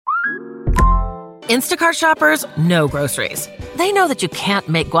Instacart shoppers know groceries. They know that you can't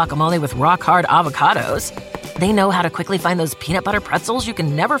make guacamole with rock-hard avocados. They know how to quickly find those peanut butter pretzels you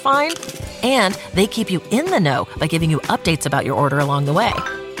can never find. And they keep you in the know by giving you updates about your order along the way.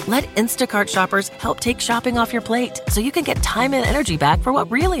 Let Instacart shoppers help take shopping off your plate so you can get time and energy back for what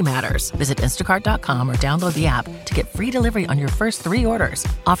really matters. Visit instacart.com or download the app to get free delivery on your first 3 orders.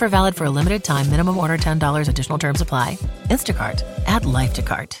 Offer valid for a limited time. Minimum order $10. Additional terms apply. Instacart. Add life to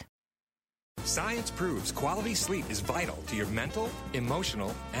cart. Science proves quality sleep is vital to your mental,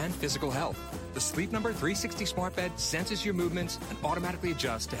 emotional, and physical health. The Sleep Number 360 smart bed senses your movements and automatically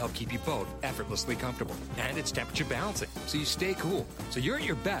adjusts to help keep you both effortlessly comfortable. And it's temperature balancing, so you stay cool. So you're at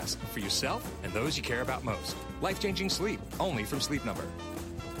your best for yourself and those you care about most. Life-changing sleep, only from Sleep Number.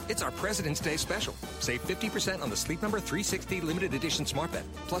 It's our President's Day special. Save 50% on the Sleep Number 360 limited edition smart bed,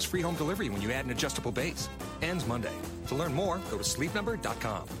 plus free home delivery when you add an adjustable base. Ends Monday. To learn more, go to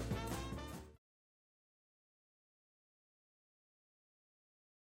sleepnumber.com.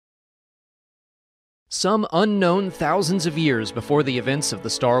 Some unknown thousands of years before the events of the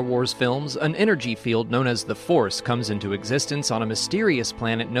Star Wars films, an energy field known as the Force comes into existence on a mysterious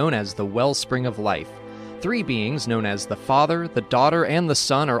planet known as the Wellspring of Life. 3 beings known as the Father, the Daughter, and the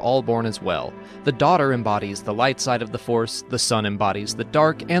Son are all born as well. The Daughter embodies the light side of the Force, the Son embodies the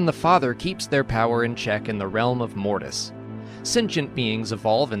dark, and the Father keeps their power in check in the realm of Mortis. Sentient beings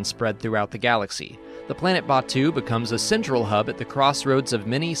evolve and spread throughout the galaxy. The planet Batuu becomes a central hub at the crossroads of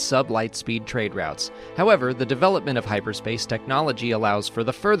many sub-light-speed trade routes. However, the development of hyperspace technology allows for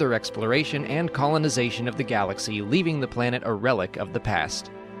the further exploration and colonization of the galaxy, leaving the planet a relic of the past.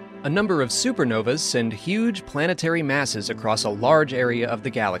 A number of supernovas send huge planetary masses across a large area of the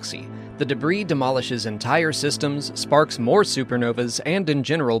galaxy. The debris demolishes entire systems, sparks more supernovas, and in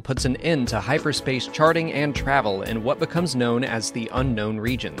general puts an end to hyperspace charting and travel in what becomes known as the unknown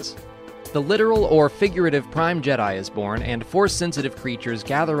regions. The literal or figurative Prime Jedi is born, and Force-sensitive creatures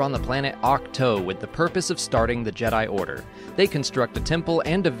gather on the planet Ahch-To with the purpose of starting the Jedi Order. They construct a temple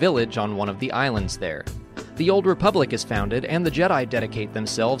and a village on one of the islands there. The Old Republic is founded, and the Jedi dedicate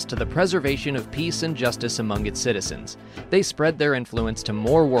themselves to the preservation of peace and justice among its citizens. They spread their influence to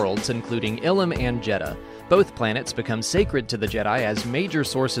more worlds, including Ilum and Jedha. Both planets become sacred to the Jedi as major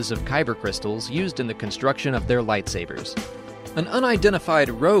sources of kyber crystals used in the construction of their lightsabers. An unidentified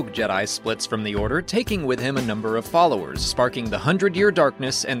rogue Jedi splits from the Order, taking with him a number of followers, sparking the 100-Year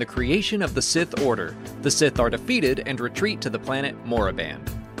Darkness and the creation of the Sith Order. The Sith are defeated and retreat to the planet Moraband.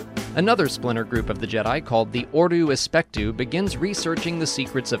 Another splinter group of the Jedi, called the Ordu Espectu, begins researching the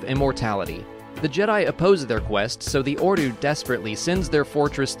secrets of immortality. The Jedi oppose their quest, so the Ordu desperately sends their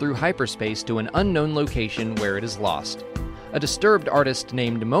fortress through hyperspace to an unknown location where it is lost. A disturbed artist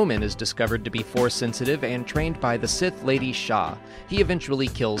named Momin is discovered to be Force-sensitive and trained by the Sith Lady Shah. He eventually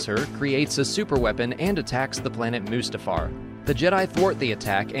kills her, creates a superweapon, and attacks the planet Mustafar. The Jedi thwart the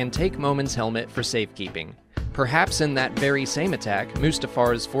attack and take Momin's helmet for safekeeping. Perhaps in that very same attack,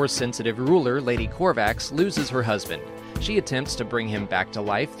 Mustafar's Force-sensitive ruler, Lady Corvax, loses her husband. She attempts to bring him back to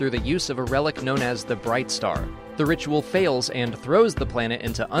life through the use of a relic known as the Bright Star. The ritual fails and throws the planet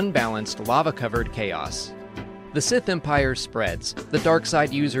into unbalanced, lava-covered chaos. The Sith Empire spreads. The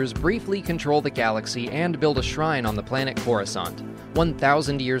Darkside users briefly control the galaxy and build a shrine on the planet Coruscant.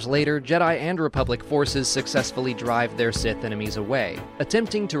 1,000 years later, Jedi and Republic forces successfully drive their Sith enemies away.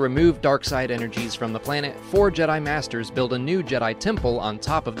 Attempting to remove Darkside energies from the planet, 4 Jedi Masters build a new Jedi temple on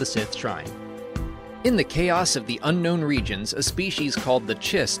top of the Sith shrine. In the chaos of the unknown regions, a species called the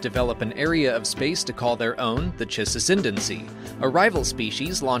Chiss develop an area of space to call their own, the Chiss Ascendancy. A rival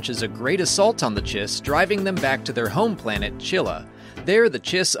species launches a great assault on the Chiss, driving them back to their home planet, Chilla. There, the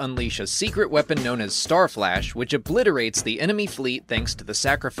Chiss unleash a secret weapon known as Starflash, which obliterates the enemy fleet thanks to the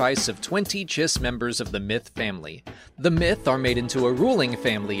sacrifice of 20 Chiss members of the Myth family. The Myth are made into a ruling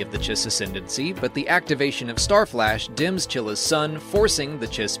family of the Chiss Ascendancy, but the activation of Starflash dims Chilla's sun, forcing the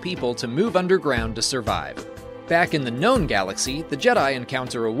Chiss people to move underground to survive. Back in the known galaxy, the Jedi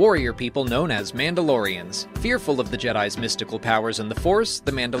encounter a warrior people known as Mandalorians. Fearful of the Jedi's mystical powers and the Force,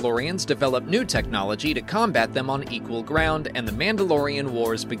 the Mandalorians develop new technology to combat them on equal ground, and the Mandalorian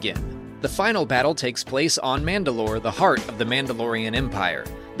Wars begin. The final battle takes place on Mandalore, the heart of the Mandalorian Empire.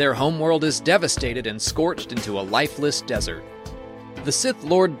 Their homeworld is devastated and scorched into a lifeless desert. The Sith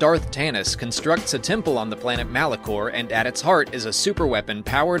Lord Darth Tanis constructs a temple on the planet Malachor, and at its heart is a superweapon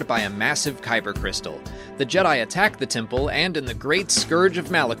powered by a massive kyber crystal. The Jedi attack the temple, and in the Great Scourge of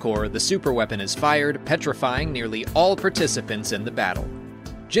Malachor, the superweapon is fired, petrifying nearly all participants in the battle.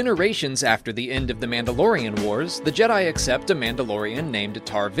 Generations after the end of the Mandalorian Wars, the Jedi accept a Mandalorian named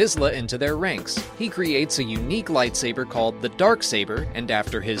Tar Vizsla into their ranks. He creates a unique lightsaber called the Darksaber, and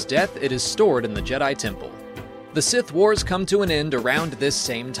after his death, it is stored in the Jedi Temple. The Sith Wars come to an end around this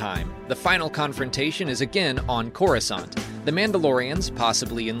same time. The final confrontation is again on Coruscant. The Mandalorians,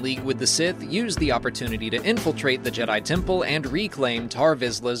 possibly in league with the Sith, use the opportunity to infiltrate the Jedi Temple and reclaim Tar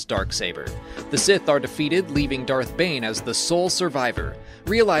Vizsla's Darksaber. The Sith are defeated, leaving Darth Bane as the sole survivor.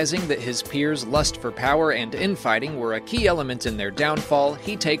 Realizing that his peers' lust for power and infighting were a key element in their downfall,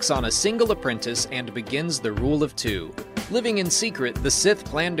 he takes on a single apprentice and begins the Rule of Two. Living in secret, the Sith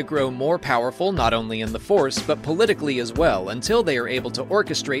plan to grow more powerful not only in the Force, but politically as well, until they are able to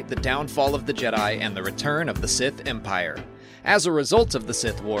orchestrate the downfall of the Jedi and the return of the Sith Empire. As a result of the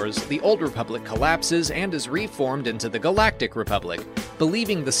Sith Wars, the Old Republic collapses and is reformed into the Galactic Republic.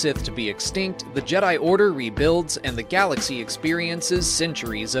 Believing the Sith to be extinct, the Jedi Order rebuilds and the galaxy experiences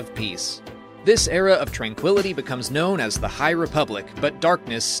centuries of peace. This era of tranquility becomes known as the High Republic, but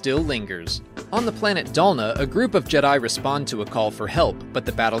darkness still lingers. On the planet Dalna, a group of Jedi respond to a call for help, but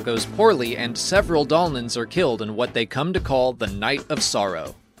the battle goes poorly and several Dalnans are killed in what they come to call the Night of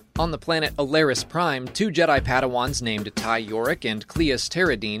Sorrow. On the planet Alaris Prime, two Jedi Padawans named Ty Yorick and Cleus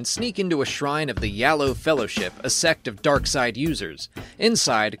Terradine sneak into a shrine of the Yallo Fellowship, a sect of dark side users.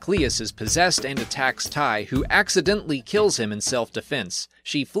 Inside, Cleus is possessed and attacks Ty, who accidentally kills him in self-defense.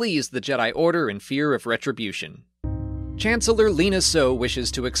 She flees the Jedi Order in fear of retribution. Chancellor Lina So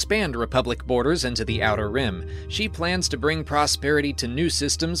wishes to expand Republic borders into the Outer Rim. She plans to bring prosperity to new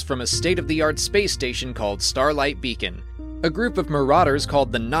systems from a state-of-the-art space station called Starlight Beacon. A group of marauders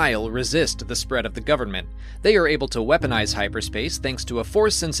called the Nile resist the spread of the government. They are able to weaponize hyperspace thanks to a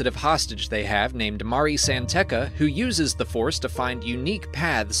Force-sensitive hostage they have named Mari Santeca, who uses the Force to find unique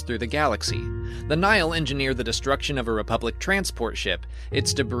paths through the galaxy. The Nile engineer the destruction of a Republic transport ship.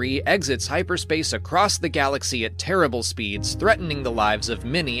 Its debris exits hyperspace across the galaxy at terrible speeds, threatening the lives of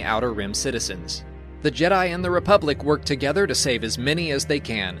many Outer Rim citizens. The Jedi and the Republic work together to save as many as they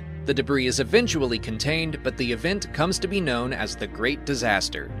can. The debris is eventually contained, but the event comes to be known as the Great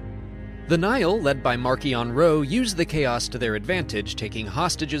Disaster. The Nile, led by Marchion Ro, use the chaos to their advantage, taking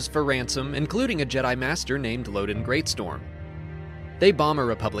hostages for ransom, including a Jedi Master named Loden Greatstorm. They bomb a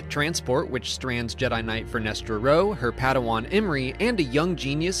Republic transport, which strands Jedi Knight Vernestra Ro, her Padawan Imri, and a young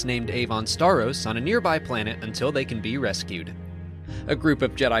genius named Avon Staros on a nearby planet until they can be rescued. A group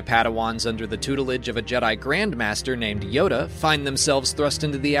of Jedi Padawans under the tutelage of a Jedi Grandmaster named Yoda find themselves thrust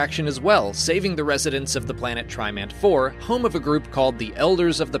into the action as well, saving the residents of the planet Trimant 4, home of a group called the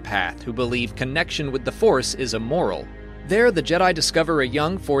Elders of the Path, who believe connection with the Force is immoral. There, the Jedi discover a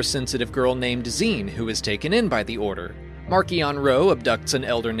young Force-sensitive girl named Zine, who is taken in by the Order. Marchion Ro abducts an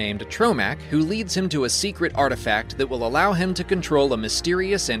elder named Tromac, who leads him to a secret artifact that will allow him to control a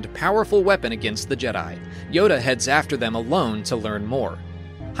mysterious and powerful weapon against the Jedi. Yoda heads after them alone to learn more.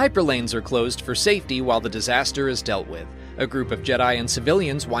 Hyperlanes are closed for safety while the disaster is dealt with. A group of Jedi and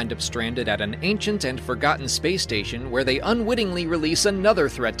civilians wind up stranded at an ancient and forgotten space station where they unwittingly release another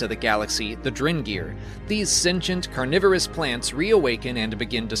threat to the galaxy, the Drengir. These sentient, carnivorous plants reawaken and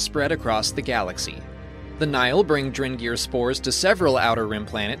begin to spread across the galaxy. The Nile bring Drengir spores to several Outer Rim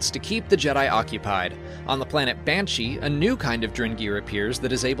planets to keep the Jedi occupied. On the planet Banshee, a new kind of Drengir appears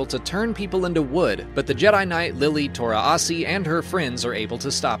that is able to turn people into wood, but the Jedi Knight Lily Toraasi and her friends are able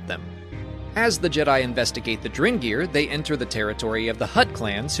to stop them. As the Jedi investigate the Drengir, they enter the territory of the Hutt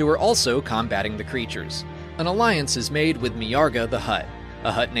clans, who are also combating the creatures. An alliance is made with Miarga the Hutt.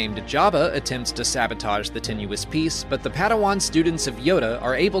 A Hutt named Jabba attempts to sabotage the tenuous peace, but the Padawan students of Yoda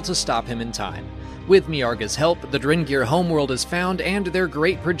are able to stop him in time. With Miarga's help, the Drengir homeworld is found and their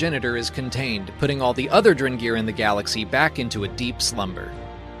great progenitor is contained, putting all the other Drengir in the galaxy back into a deep slumber.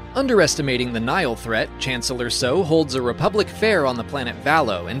 Underestimating the Nile threat, Chancellor So holds a Republic fair on the planet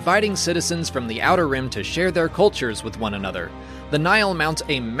Valo, inviting citizens from the Outer Rim to share their cultures with one another. The Nile mounts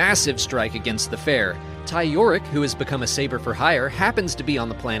a massive strike against the fair. Ty Yorick, who has become a saber for hire, happens to be on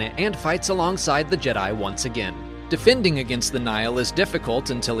the planet and fights alongside the Jedi once again. Defending against the Nile is difficult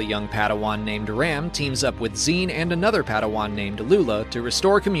until a young Padawan named Ram teams up with Zine and another Padawan named Lula to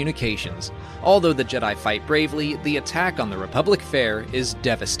restore communications. Although the Jedi fight bravely, the attack on the Republic fair is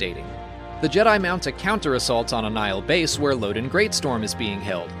devastating. The Jedi mount a counter-assault on a Nile base where Loden Greatstorm is being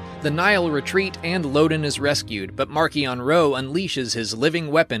held. The Nile retreat and Loden is rescued, but Marchion Ro unleashes his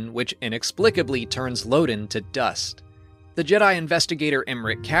living weapon, which inexplicably turns Loden to dust. The Jedi investigator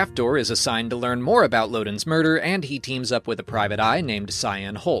Emmerich Kaftor is assigned to learn more about Loden's murder, and he teams up with a private eye named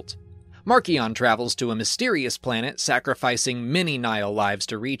Cyan Holt. Marchion travels to a mysterious planet, sacrificing many Nile lives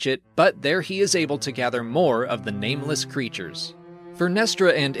to reach it, but there he is able to gather more of the nameless creatures.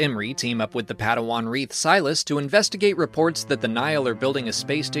 Vernestra and Imri team up with the Padawan Wreath Silas to investigate reports that the Nile are building a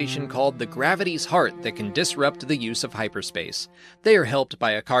space station called the Gravity's Heart that can disrupt the use of hyperspace. They are helped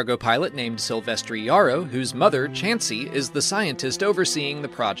by a cargo pilot named Silvestri Yarrow, whose mother, Chansey, is the scientist overseeing the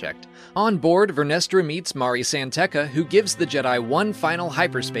project. On board, Vernestra meets Mari Santeca, who gives the Jedi one final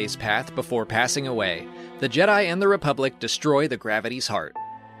hyperspace path before passing away. The Jedi and the Republic destroy the Gravity's Heart.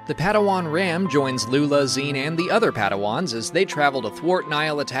 The Padawan Ram joins Lula, Zine, and the other Padawans as they travel to thwart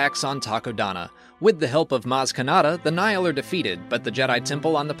Nile attacks on Takodana. With the help of Maz Kanata, the Nile are defeated, but the Jedi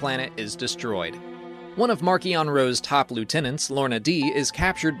Temple on the planet is destroyed. One of Marchion Ro's top lieutenants, Lorna D, is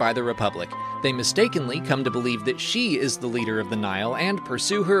captured by the Republic. They mistakenly come to believe that she is the leader of the Nile and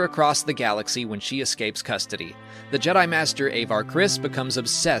pursue her across the galaxy when she escapes custody. The Jedi Master Avar Kriss becomes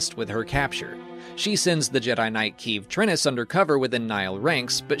obsessed with her capture. She sends the Jedi Knight Keeve Trennis undercover within Nile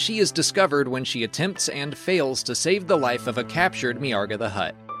ranks, but she is discovered when she attempts and fails to save the life of a captured Miarga the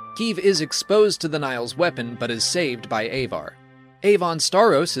Hutt. Keeve is exposed to the Nile's weapon, but is saved by Avar. Avon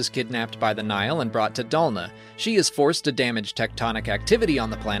Staros is kidnapped by the Nile and brought to Dalna. She is forced to damage tectonic activity on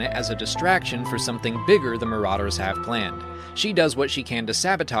the planet as a distraction for something bigger the Marauders have planned. She does what she can to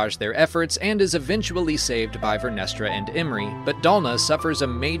sabotage their efforts and is eventually saved by Vernestra and Imri, but Dalna suffers a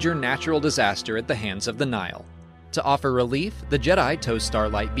major natural disaster at the hands of the Nile. To offer relief, the Jedi tow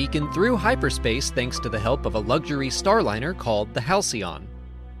Starlight Beacon through hyperspace thanks to the help of a luxury starliner called the Halcyon.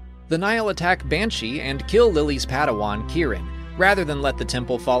 The Nile attack Banshee and kill Lily's Padawan, Kirin. Rather than let the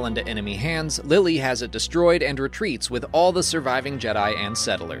temple fall into enemy hands, Lily has it destroyed and retreats with all the surviving Jedi and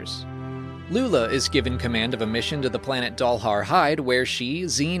settlers. Lula is given command of a mission to the planet Dalhar Hyde, where she,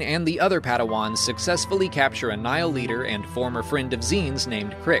 Zine, and the other Padawans successfully capture a Nile leader and former friend of Zine's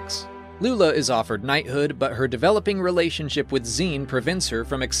named Crix. Lula is offered knighthood, but her developing relationship with Zine prevents her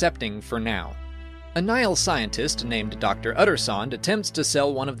from accepting for now. A Nile scientist named Dr. Uttersond attempts to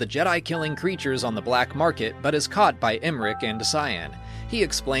sell one of the Jedi-killing creatures on the black market, but is caught by Emmerich and Cyan. He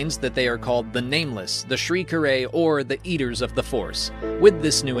explains that they are called the Nameless, the Shree-Kare, or the Eaters of the Force. With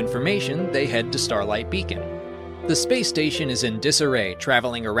this new information, they head to Starlight Beacon. The space station is in disarray,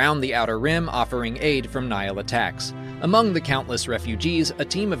 traveling around the Outer Rim, offering aid from Nile attacks. Among the countless refugees, a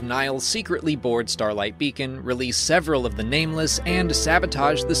team of Niles secretly board Starlight Beacon, release several of the Nameless, and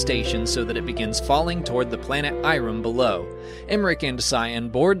sabotage the station so that it begins falling toward the planet Irem below. Emmerich and Cyan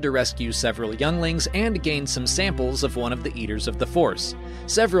board to rescue several younglings and gain some samples of one of the Eaters of the Force.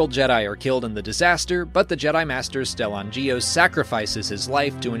 Several Jedi are killed in the disaster, but the Jedi Master Stellan Gios sacrifices his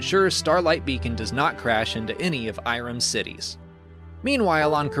life to ensure Starlight Beacon does not crash into any of Irem's cities.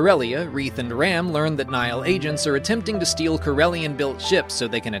 Meanwhile, on Corellia, Wreath and Ram learn that Nile agents are attempting to steal Corellian-built ships so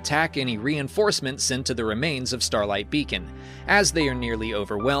they can attack any reinforcements sent to the remains of Starlight Beacon. As they are nearly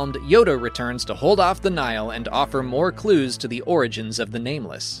overwhelmed, Yoda returns to hold off the Nile and offer more clues to the origins of the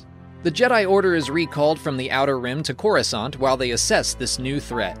Nameless. The Jedi Order is recalled from the Outer Rim to Coruscant while they assess this new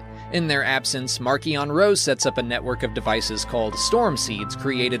threat. In their absence, Marchion Ro sets up a network of devices called Storm Seeds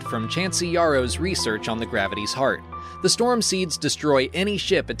created from Chansey Yarrow's research on the Gravity's Heart. The Storm Seeds destroy any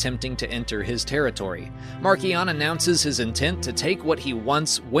ship attempting to enter his territory. Marchion announces his intent to take what he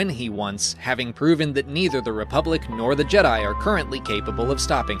wants when he wants, having proven that neither the Republic nor the Jedi are currently capable of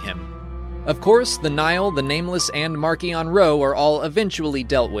stopping him. Of course, the Nile, the Nameless, and Marchion Ro are all eventually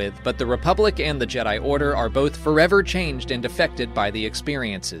dealt with, but the Republic and the Jedi Order are both forever changed and affected by the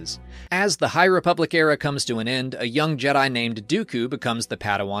experiences. As the High Republic era comes to an end, a young Jedi named Dooku becomes the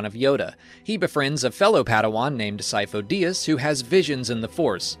Padawan of Yoda. He befriends a fellow Padawan named Sifo Dyas who has visions in the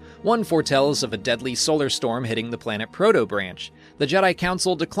Force. One foretells of a deadly solar storm hitting the planet Proto-Branch. The Jedi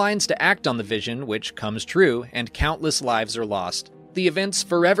Council declines to act on the vision, which comes true, and countless lives are lost. The events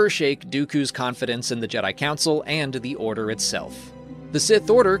forever shake Dooku's confidence in the Jedi Council and the Order itself. The Sith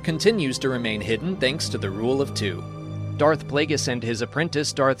Order continues to remain hidden thanks to the Rule of Two. Darth Plagueis and his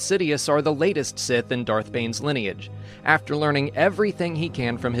apprentice Darth Sidious are the latest Sith in Darth Bane's lineage. After learning everything he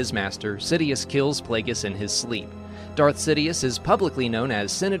can from his master, Sidious kills Plagueis in his sleep. Darth Sidious is publicly known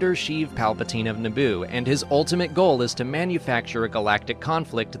as Senator Sheev Palpatine of Naboo, and his ultimate goal is to manufacture a galactic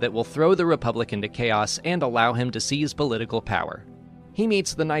conflict that will throw the Republic into chaos and allow him to seize political power. He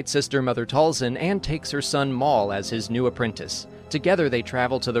meets the Night Sister Mother Talzin and takes her son Maul as his new apprentice. Together they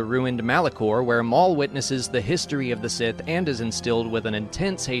travel to the ruined Malachor, where Maul witnesses the history of the Sith and is instilled with an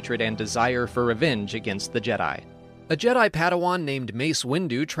intense hatred and desire for revenge against the Jedi. A Jedi Padawan named Mace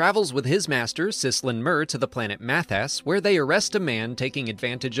Windu travels with his master, Sislin Mur, to the planet Mathas, where they arrest a man taking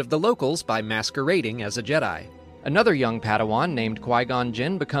advantage of the locals by masquerading as a Jedi. Another young Padawan named Qui-Gon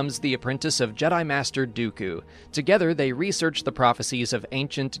Jinn becomes the apprentice of Jedi Master Dooku. Together, they research the prophecies of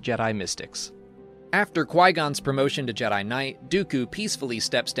ancient Jedi mystics. After Qui-Gon's promotion to Jedi Knight, Dooku peacefully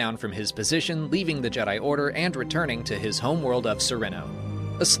steps down from his position, leaving the Jedi Order and returning to his homeworld of Sereno.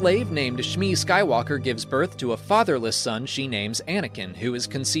 A slave named Shmi Skywalker gives birth to a fatherless son she names Anakin, who is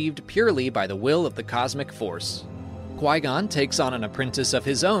conceived purely by the will of the cosmic force. Qui-Gon takes on an apprentice of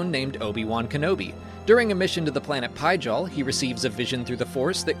his own named Obi-Wan Kenobi. During a mission to the planet Pyjal, he receives a vision through the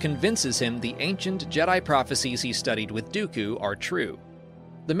Force that convinces him the ancient Jedi prophecies he studied with Dooku are true.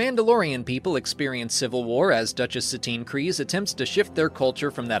 The Mandalorian people experience civil war as Duchess Satine Kryze attempts to shift their culture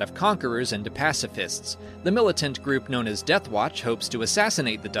from that of conquerors into pacifists. The militant group known as Death Watch hopes to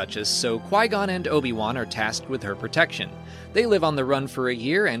assassinate the Duchess, so Qui-Gon and Obi-Wan are tasked with her protection. They live on the run for a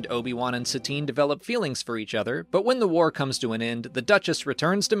year, and Obi-Wan and Satine develop feelings for each other, but when the war comes to an end, the Duchess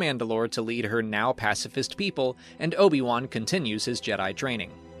returns to Mandalore to lead her now pacifist people, and Obi-Wan continues his Jedi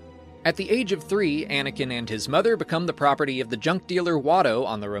training. At the age of 3, Anakin and his mother become the property of the junk dealer Watto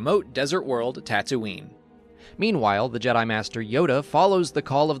on the remote desert world Tatooine. Meanwhile, the Jedi Master Yoda follows the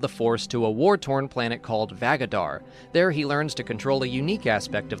call of the Force to a war-torn planet called Vagadar. There he learns to control a unique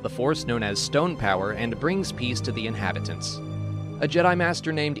aspect of the Force known as Stone Power and brings peace to the inhabitants. A Jedi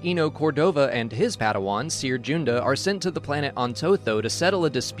Master named Eno Cordova and his Padawan, Seer Junda, are sent to the planet Ontotho to settle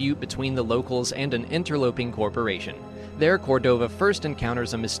a dispute between the locals and an interloping corporation. There, Cordova first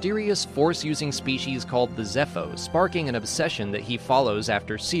encounters a mysterious Force-using species called the Zepho, sparking an obsession that he follows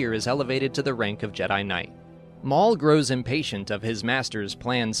after Seer is elevated to the rank of Jedi Knight. Maul grows impatient of his master's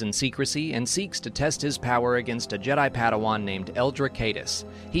plans in secrecy and seeks to test his power against a Jedi Padawan named Eldra Cadis.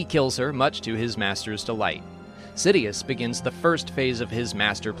 He kills her, much to his master's delight. Sidious begins the first phase of his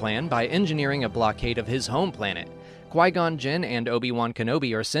master plan by engineering a blockade of his home planet. Qui-Gon Jinn and Obi-Wan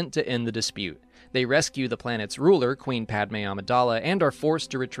Kenobi are sent to end the dispute. They rescue the planet's ruler, Queen Padme Amidala, and are forced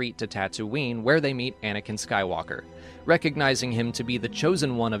to retreat to Tatooine, where they meet Anakin Skywalker. Recognizing him to be the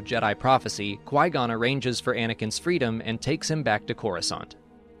chosen one of Jedi prophecy, Qui-Gon arranges for Anakin's freedom and takes him back to Coruscant.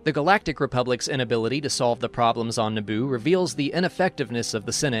 The Galactic Republic's inability to solve the problems on Naboo reveals the ineffectiveness of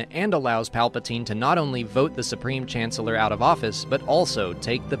the Senate and allows Palpatine to not only vote the Supreme Chancellor out of office, but also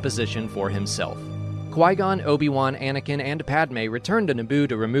take the position for himself. Qui-Gon, Obi-Wan, Anakin, and Padme return to Naboo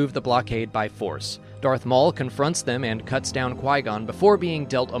to remove the blockade by force. Darth Maul confronts them and cuts down Qui-Gon before being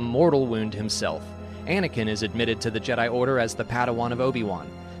dealt a mortal wound himself. Anakin is admitted to the Jedi Order as the Padawan of Obi-Wan.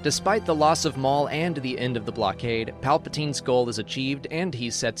 Despite the loss of Maul and the end of the blockade, Palpatine's goal is achieved and he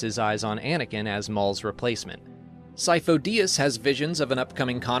sets his eyes on Anakin as Maul's replacement. Sifo Dyas has visions of an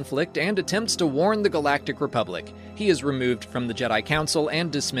upcoming conflict and attempts to warn the Galactic Republic. He is removed from the Jedi Council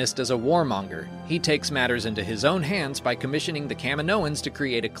and dismissed as a warmonger. He takes matters into his own hands by commissioning the Kaminoans to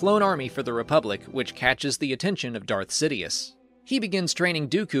create a clone army for the Republic, which catches the attention of Darth Sidious. He begins training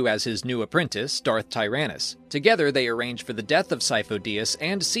Dooku as his new apprentice, Darth Tyrannus. Together they arrange for the death of Sifo Dyas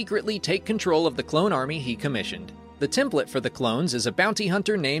and secretly take control of the clone army he commissioned. The template for the clones is a bounty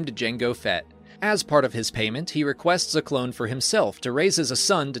hunter named Jango Fett. As part of his payment, he requests a clone for himself to raise as a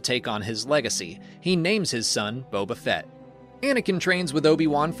son to take on his legacy. He names his son Boba Fett. Anakin trains with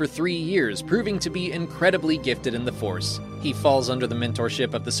Obi-Wan for 3 years, proving to be incredibly gifted in the Force. He falls under the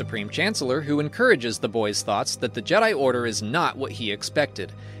mentorship of the Supreme Chancellor, who encourages the boy's thoughts that the Jedi Order is not what he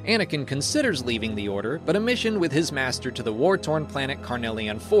expected. Anakin considers leaving the Order, but a mission with his master to the war-torn planet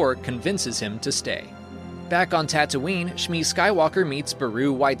Carnelian IV convinces him to stay. Back on Tatooine, Shmi Skywalker meets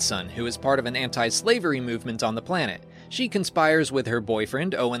Beru Whitesun, who is part of an anti-slavery movement on the planet. She conspires with her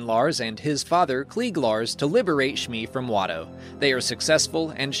boyfriend, Owen Lars, and his father, Klieg Lars, to liberate Shmi from Watto. They are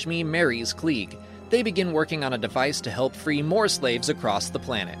successful, and Shmi marries Klieg. They begin working on a device to help free more slaves across the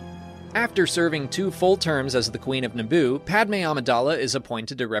planet. After serving 2 full terms as the Queen of Naboo, Padme Amidala is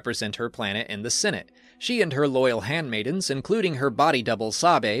appointed to represent her planet in the Senate. She and her loyal handmaidens, including her body double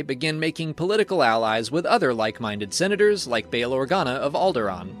Sabe, begin making political allies with other like-minded senators like Bail Organa of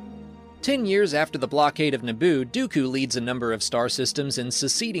Alderaan. 10 years after the blockade of Naboo, Dooku leads a number of star systems in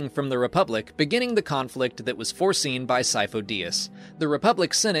seceding from the Republic, beginning the conflict that was foreseen by Sifo Dyas. The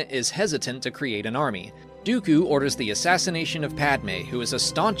Republic Senate is hesitant to create an army. Dooku orders the assassination of Padme, who is a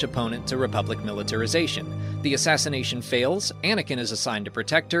staunch opponent to Republic militarization. The assassination fails, Anakin is assigned to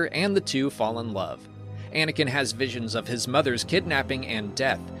protect her, and the two fall in love. Anakin has visions of his mother's kidnapping and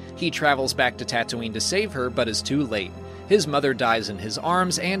death. He travels back to Tatooine to save her, but is too late. His mother dies in his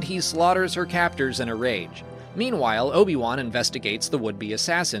arms, and he slaughters her captors in a rage. Meanwhile, Obi-Wan investigates the would-be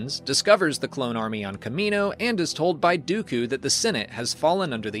assassins, discovers the clone army on Kamino, and is told by Dooku that the Senate has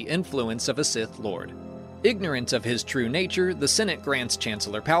fallen under the influence of a Sith Lord. Ignorant of his true nature, the Senate grants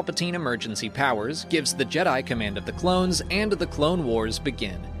Chancellor Palpatine emergency powers, gives the Jedi command of the clones, and the Clone Wars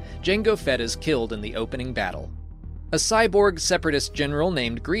begin. Jango Fett is killed in the opening battle. A cyborg Separatist general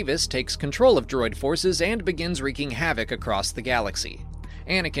named Grievous takes control of droid forces and begins wreaking havoc across the galaxy.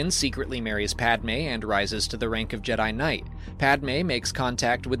 Anakin secretly marries Padme and rises to the rank of Jedi Knight. Padme makes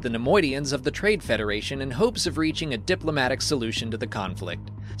contact with the Neimoidians of the Trade Federation in hopes of reaching a diplomatic solution to the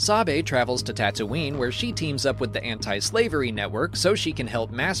conflict. Sabe travels to Tatooine, where she teams up with the Anti-Slavery Network so she can help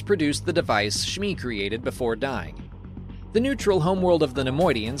mass-produce the device Shmi created before dying. The neutral homeworld of the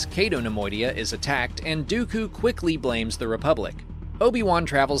Neimoidians, Cato Neimoidia, is attacked, and Dooku quickly blames the Republic. Obi-Wan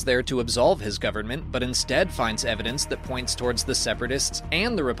travels there to absolve his government, but instead finds evidence that points towards the Separatists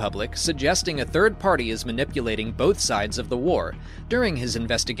and the Republic, suggesting a third party is manipulating both sides of the war. During his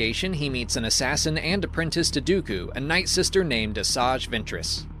investigation, he meets an assassin and apprentice to Dooku, a Night Sister named Asajj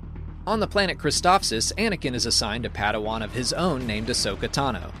Ventress. On the planet Christophsis, Anakin is assigned a Padawan of his own named Ahsoka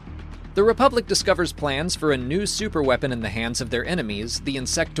Tano. The Republic discovers plans for a new superweapon in the hands of their enemies, the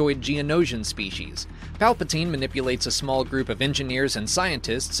insectoid Geonosian species. Palpatine manipulates a small group of engineers and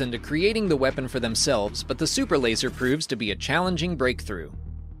scientists into creating the weapon for themselves, but the super laser proves to be a challenging breakthrough.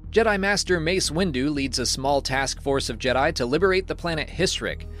 Jedi Master Mace Windu leads a small task force of Jedi to liberate the planet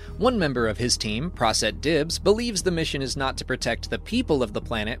Hysric. One member of his team, Proset Dibbs, believes the mission is not to protect the people of the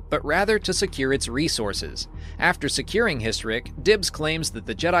planet, but rather to secure its resources. After securing Hysric, Dibbs claims that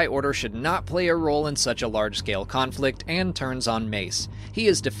the Jedi Order should not play a role in such a large-scale conflict and turns on Mace. He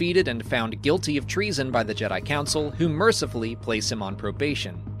is defeated and found guilty of treason by the Jedi Council, who mercifully place him on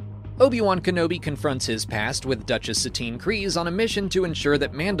probation. Obi-Wan Kenobi confronts his past with Duchess Satine Kryze on a mission to ensure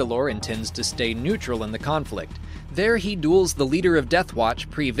that Mandalore intends to stay neutral in the conflict. There he duels the leader of Death Watch,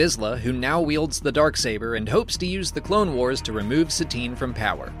 Pre Vizsla, who now wields the Darksaber and hopes to use the Clone Wars to remove Satine from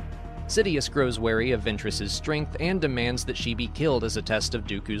power. Sidious grows wary of Ventress's strength and demands that she be killed as a test of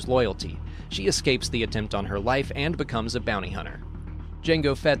Dooku's loyalty. She escapes the attempt on her life and becomes a bounty hunter.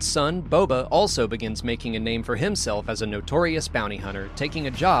 Jango Fett's son, Boba, also begins making a name for himself as a notorious bounty hunter, taking a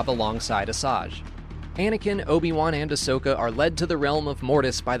job alongside Asajj. Anakin, Obi-Wan, and Ahsoka are led to the realm of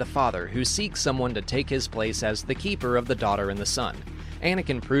Mortis by the father, who seeks someone to take his place as the keeper of the daughter and the son.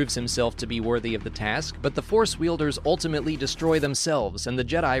 Anakin proves himself to be worthy of the task, but the Force wielders ultimately destroy themselves, and the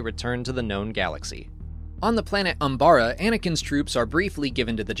Jedi return to the known galaxy. On the planet Umbara, Anakin's troops are briefly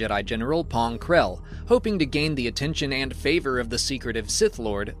given to the Jedi General Pong Krell. Hoping to gain the attention and favor of the secretive Sith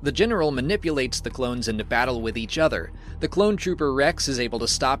Lord, the General manipulates the clones into battle with each other. The clone trooper Rex is able to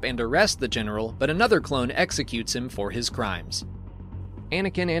stop and arrest the General, but another clone executes him for his crimes.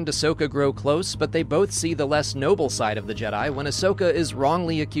 Anakin and Ahsoka grow close, but they both see the less noble side of the Jedi when Ahsoka is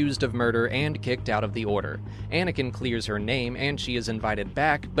wrongly accused of murder and kicked out of the Order. Anakin clears her name and she is invited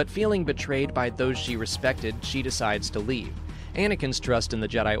back, but feeling betrayed by those she respected, she decides to leave. Anakin's trust in the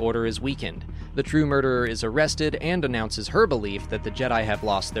Jedi Order is weakened. The true murderer is arrested and announces her belief that the Jedi have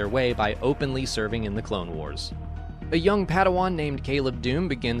lost their way by openly serving in the Clone Wars. A young Padawan named Caleb Dume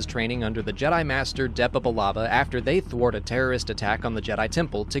begins training under the Jedi Master Depa Billaba after they thwart a terrorist attack on the Jedi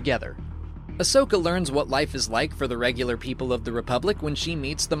Temple together. Ahsoka learns what life is like for the regular people of the Republic when she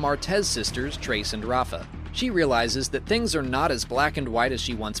meets the Martez sisters, Trace and Rafa. She realizes that things are not as black and white as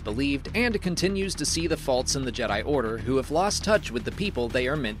she once believed, and continues to see the faults in the Jedi Order, who have lost touch with the people they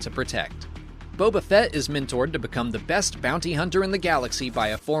are meant to protect. Boba Fett is mentored to become the best bounty hunter in the galaxy by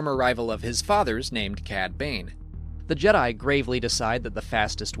a former rival of his father's named Cad Bane. The Jedi gravely decide that the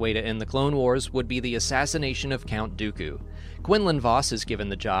fastest way to end the Clone Wars would be the assassination of Count Dooku. Quinlan Vos is given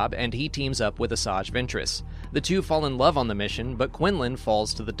the job, and he teams up with Asajj Ventress. The two fall in love on the mission, but Quinlan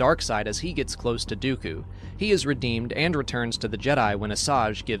falls to the dark side as he gets close to Dooku. He is redeemed and returns to the Jedi when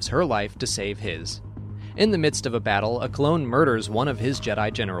Asajj gives her life to save his. In the midst of a battle, a clone murders one of his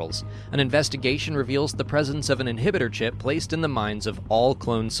Jedi generals. An investigation reveals the presence of an inhibitor chip placed in the minds of all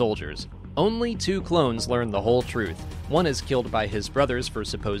clone soldiers. Only 2 clones learn the whole truth. One is killed by his brothers for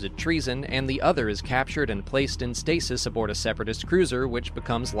supposed treason, and the other is captured and placed in stasis aboard a Separatist cruiser, which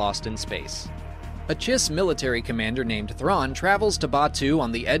becomes lost in space. A Chiss military commander named Thrawn travels to Batuu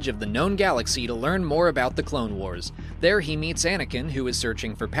on the edge of the known galaxy to learn more about the Clone Wars. There he meets Anakin, who is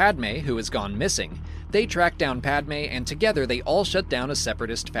searching for Padme, who has gone missing. They track down Padme, and together they all shut down a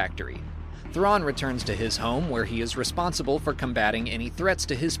Separatist factory. Thrawn returns to his home, where he is responsible for combating any threats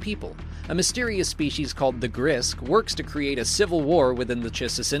to his people. A mysterious species called the Grisk works to create a civil war within the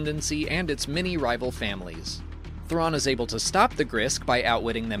Chiss Ascendancy and its many rival families. Thrawn is able to stop the Grisk by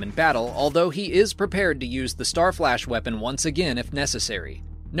outwitting them in battle, although he is prepared to use the Starflash weapon once again if necessary.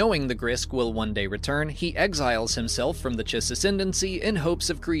 Knowing the Grisk will one day return, he exiles himself from the Chiss Ascendancy in hopes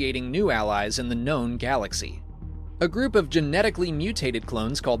of creating new allies in the known galaxy. A group of genetically mutated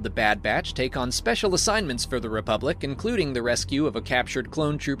clones called the Bad Batch take on special assignments for the Republic, including the rescue of a captured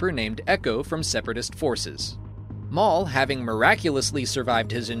clone trooper named Echo from Separatist forces. Maul, having miraculously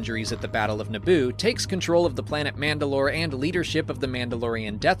survived his injuries at the Battle of Naboo, takes control of the planet Mandalore and leadership of the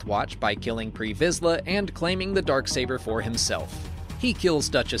Mandalorian Death Watch by killing Pre Vizsla and claiming the Darksaber for himself. He kills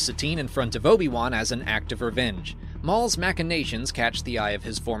Duchess Satine in front of Obi-Wan as an act of revenge. Maul's machinations catch the eye of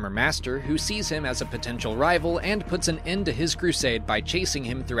his former master, who sees him as a potential rival and puts an end to his crusade by chasing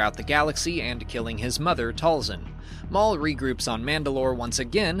him throughout the galaxy and killing his mother, Talzin. Maul regroups on Mandalore once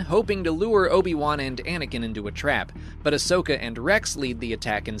again, hoping to lure Obi-Wan and Anakin into a trap, but Ahsoka and Rex lead the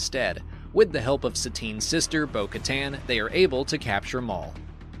attack instead. With the help of Satine's sister, Bo-Katan, they are able to capture Maul.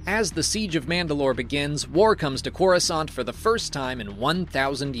 As the Siege of Mandalore begins, war comes to Coruscant for the first time in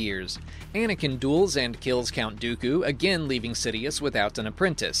 1,000 years. Anakin duels and kills Count Dooku, again leaving Sidious without an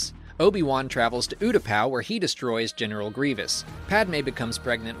apprentice. Obi-Wan travels to Utapau where he destroys General Grievous. Padme becomes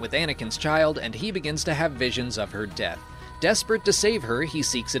pregnant with Anakin's child and he begins to have visions of her death. Desperate to save her, he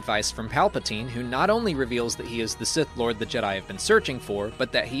seeks advice from Palpatine, who not only reveals that he is the Sith Lord the Jedi have been searching for,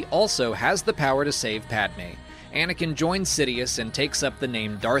 but that he also has the power to save Padme. Anakin joins Sidious and takes up the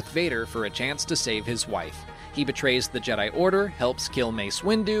name Darth Vader for a chance to save his wife. He betrays the Jedi Order, helps kill Mace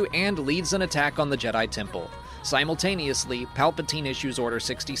Windu, and leads an attack on the Jedi Temple. Simultaneously, Palpatine issues Order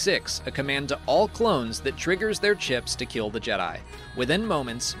 66, a command to all clones that triggers their chips to kill the Jedi. Within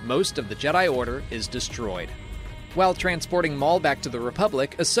moments, most of the Jedi Order is destroyed. While transporting Maul back to the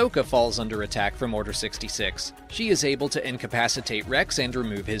Republic, Ahsoka falls under attack from Order 66. She is able to incapacitate Rex and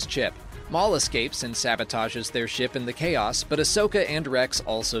remove his chip. Maul escapes and sabotages their ship in the chaos, but Ahsoka and Rex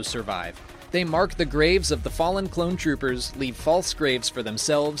also survive. They mark the graves of the fallen clone troopers, leave false graves for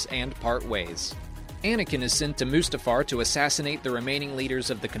themselves, and part ways. Anakin is sent to Mustafar to assassinate the remaining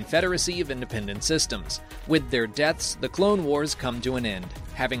leaders of the Confederacy of Independent Systems. With their deaths, the Clone Wars come to an end.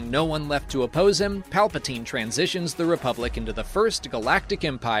 Having no one left to oppose him, Palpatine transitions the Republic into the First Galactic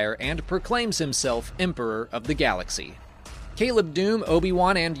Empire and proclaims himself Emperor of the Galaxy. Caleb Dume,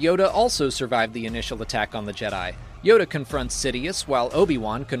 Obi-Wan, and Yoda also survive the initial attack on the Jedi. Yoda confronts Sidious, while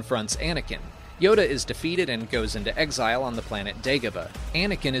Obi-Wan confronts Anakin. Yoda is defeated and goes into exile on the planet Dagobah.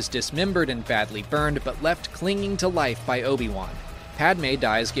 Anakin is dismembered and badly burned, but left clinging to life by Obi-Wan. Padme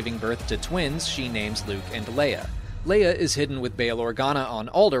dies giving birth to twins she names Luke and Leia. Leia is hidden with Bail Organa on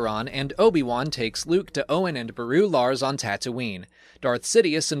Alderaan, and Obi-Wan takes Luke to Owen and Beru Lars on Tatooine. Darth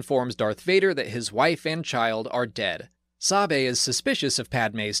Sidious informs Darth Vader that his wife and child are dead. Sabe is suspicious of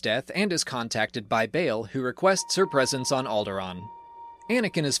Padme's death and is contacted by Bail, who requests her presence on Alderaan.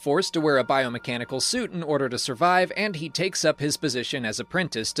 Anakin is forced to wear a biomechanical suit in order to survive, and he takes up his position as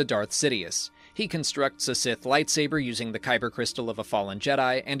apprentice to Darth Sidious. He constructs a Sith lightsaber using the Kyber Crystal of a fallen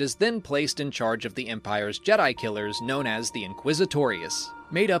Jedi, and is then placed in charge of the Empire's Jedi killers known as the Inquisitorius.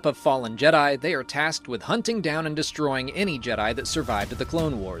 Made up of fallen Jedi, they are tasked with hunting down and destroying any Jedi that survived the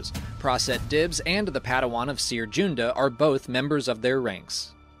Clone Wars. Praset Dibs and the Padawan of Seer Junda are both members of their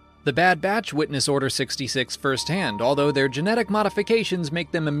ranks. The Bad Batch witness Order 66 firsthand, although their genetic modifications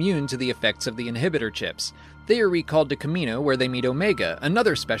make them immune to the effects of the inhibitor chips. They are recalled to Kamino, where they meet Omega,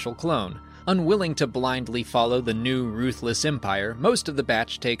 another special clone. Unwilling to blindly follow the new, ruthless Empire, most of the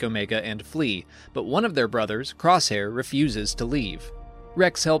Batch take Omega and flee, but one of their brothers, Crosshair, refuses to leave.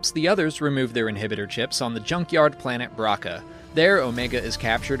 Rex helps the others remove their inhibitor chips on the junkyard planet Bracca. There, Omega is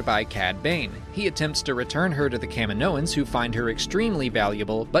captured by Cad Bane. He attempts to return her to the Kaminoans, who find her extremely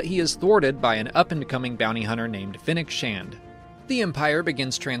valuable, but he is thwarted by an up-and-coming bounty hunter named Fennec Shand. The Empire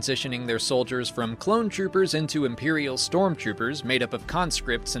begins transitioning their soldiers from clone troopers into Imperial stormtroopers made up of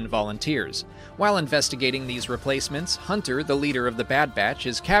conscripts and volunteers. While investigating these replacements, Hunter, the leader of the Bad Batch,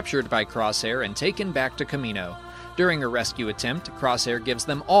 is captured by Crosshair and taken back to Kamino. During a rescue attempt, Crosshair gives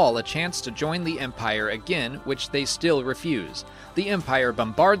them all a chance to join the Empire again, which they still refuse. The Empire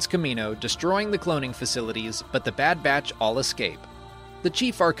bombards Kamino, destroying the cloning facilities, but the Bad Batch all escape. The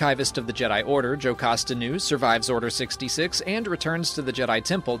Chief Archivist of the Jedi Order, Jocasta Nu, survives Order 66 and returns to the Jedi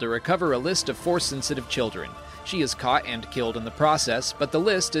Temple to recover a list of Force-sensitive children. She is caught and killed in the process, but the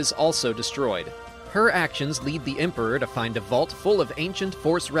list is also destroyed. Her actions lead the Emperor to find a vault full of ancient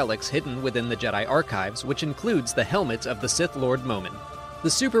Force relics hidden within the Jedi archives, which includes the helmet of the Sith Lord Momin. The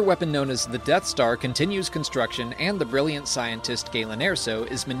superweapon known as the Death Star continues construction, and the brilliant scientist Galen Erso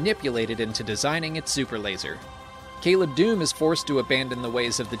is manipulated into designing its super laser. Caleb Dume is forced to abandon the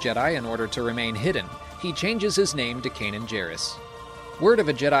ways of the Jedi in order to remain hidden. He changes his name to Kanan Jarrus. Word of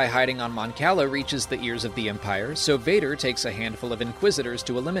a Jedi hiding on Mon Cala reaches the ears of the Empire, so Vader takes a handful of Inquisitors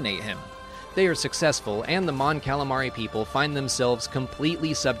to eliminate him. They are successful, and the Mon Calamari people find themselves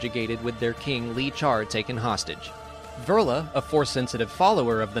completely subjugated with their king Li Char taken hostage. Verla, a Force-sensitive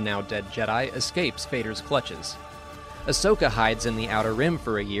follower of the now-dead Jedi, escapes Vader's clutches. Ahsoka hides in the Outer Rim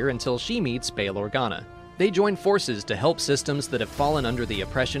for a year until she meets Bail Organa. They join forces to help systems that have fallen under the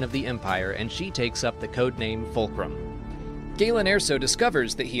oppression of the Empire, and she takes up the codename Fulcrum. Galen Erso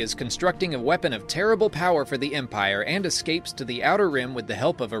discovers that he is constructing a weapon of terrible power for the Empire and escapes to the Outer Rim with the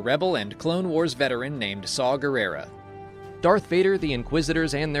help of a rebel and Clone Wars veteran named Saw Gerrera. Darth Vader, the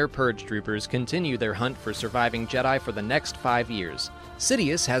Inquisitors, and their Purge Troopers continue their hunt for surviving Jedi for the next 5 years.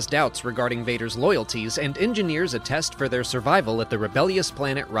 Sidious has doubts regarding Vader's loyalties, and engineers attest for their survival at the rebellious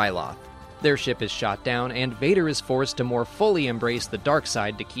planet Ryloth. Their ship is shot down, and Vader is forced to more fully embrace the dark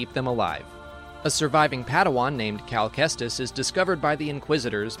side to keep them alive. A surviving Padawan named Cal Kestis is discovered by the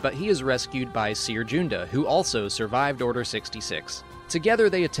Inquisitors, but he is rescued by Seer Junda, who also survived Order 66.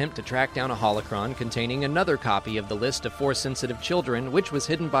 Together they attempt to track down a holocron containing another copy of the list of Force-sensitive children, which was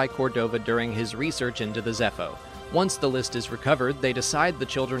hidden by Cordova during his research into the Zepho. Once the list is recovered, they decide the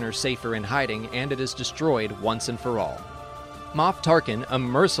children are safer in hiding, and it is destroyed once and for all. Moff Tarkin, a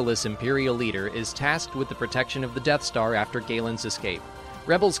merciless Imperial leader, is tasked with the protection of the Death Star after Galen's escape.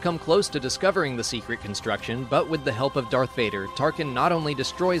 Rebels come close to discovering the secret construction, but with the help of Darth Vader, Tarkin not only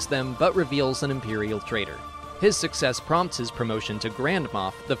destroys them, but reveals an Imperial traitor. His success prompts his promotion to Grand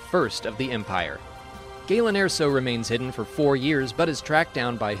Moff, the first of the Empire. Galen Erso remains hidden for 4 years, but is tracked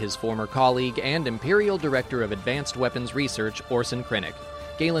down by his former colleague and Imperial Director of Advanced Weapons Research, Orson Krennic.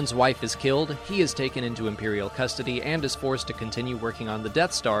 Galen's wife is killed, he is taken into Imperial custody, and is forced to continue working on the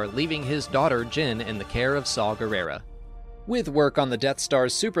Death Star, leaving his daughter Jyn in the care of Saw Gerrera. With work on the Death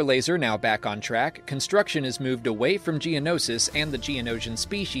Star's superlaser now back on track, construction is moved away from Geonosis, and the Geonosian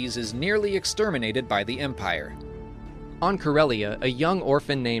species is nearly exterminated by the Empire. On Corellia, a young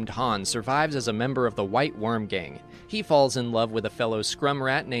orphan named Han survives as a member of the White Worm Gang. He falls in love with a fellow scrum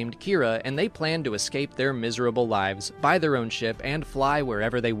rat named Kira, and they plan to escape their miserable lives, buy their own ship, and fly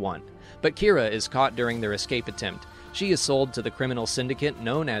wherever they want. But Kira is caught during their escape attempt. She is sold to the criminal syndicate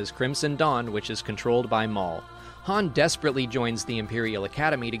known as Crimson Dawn, which is controlled by Maul. Han desperately joins the Imperial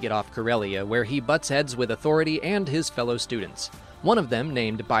Academy to get off Corellia, where he butts heads with authority and his fellow students. One of them,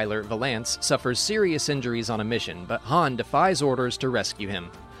 named Bylert Valance, suffers serious injuries on a mission, but Han defies orders to rescue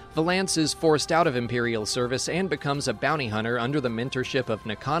him. Valance is forced out of Imperial service and becomes a bounty hunter under the mentorship of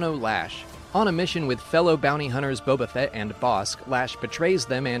Nakano Lash. On a mission with fellow bounty hunters Boba Fett and Bossk, Lash betrays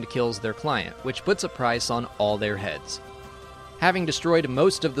them and kills their client, which puts a price on all their heads. Having destroyed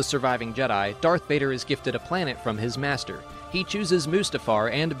most of the surviving Jedi, Darth Vader is gifted a planet from his master. He chooses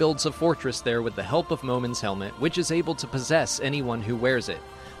Mustafar and builds a fortress there with the help of Momin's helmet, which is able to possess anyone who wears it.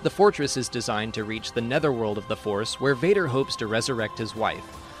 The fortress is designed to reach the netherworld of the Force, where Vader hopes to resurrect his wife.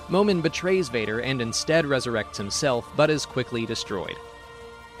 Momin betrays Vader and instead resurrects himself, but is quickly destroyed.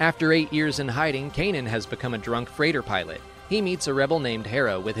 After 8 years in hiding, Kanan has become a drunk freighter pilot. He meets a rebel named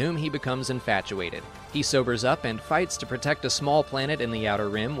Hera, with whom he becomes infatuated. He sobers up and fights to protect a small planet in the Outer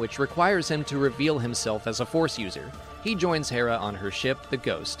Rim, which requires him to reveal himself as a Force user. He joins Hera on her ship, the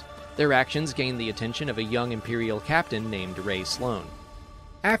Ghost. Their actions gain the attention of a young Imperial captain named Ray Sloan.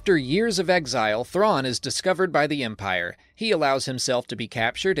 After years of exile, Thrawn is discovered by the Empire. He allows himself to be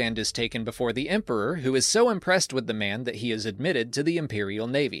captured and is taken before the Emperor, who is so impressed with the man that he is admitted to the Imperial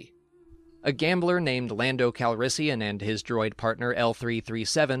Navy. A gambler named Lando Calrissian and his droid partner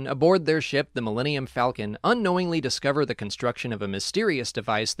L337 aboard their ship, the Millennium Falcon, unknowingly discover the construction of a mysterious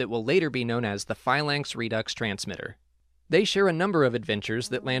device that will later be known as the Phalanx Redux Transmitter. They share a number of adventures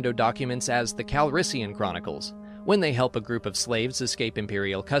that Lando documents as the Calrissian Chronicles. When they help a group of slaves escape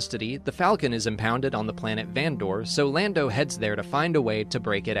Imperial custody, the Falcon is impounded on the planet Vandor, so Lando heads there to find a way to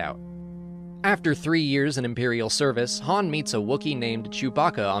break it out. After 3 years in Imperial service, Han meets a Wookiee named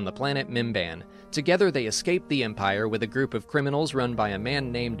Chewbacca on the planet Mimban. Together they escape the Empire with a group of criminals run by a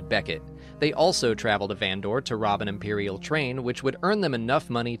man named Beckett. They also travel to Vandor to rob an Imperial train, which would earn them enough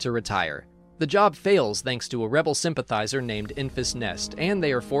money to retire. The job fails thanks to a rebel sympathizer named Infus Nest, and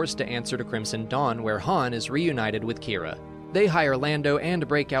they are forced to answer to Crimson Dawn, where Han is reunited with Kira. They hire Lando and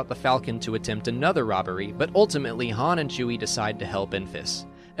break out the Falcon to attempt another robbery, but ultimately Han and Chewie decide to help Infus.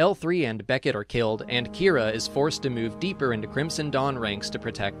 L3 and Beckett are killed, and Kira is forced to move deeper into Crimson Dawn ranks to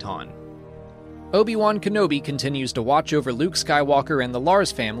protect Han. Obi-Wan Kenobi continues to watch over Luke Skywalker and the Lars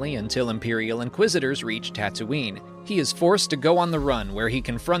family until Imperial Inquisitors reach Tatooine. He is forced to go on the run, where he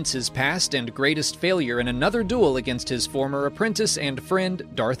confronts his past and greatest failure in another duel against his former apprentice and friend,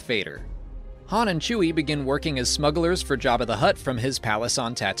 Darth Vader. Han and Chewie begin working as smugglers for Jabba the Hutt from his palace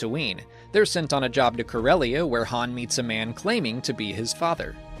on Tatooine. They're sent on a job to Corellia, where Han meets a man claiming to be his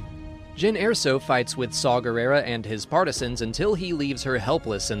father. Jyn Erso fights with Saw Gerrera and his partisans until he leaves her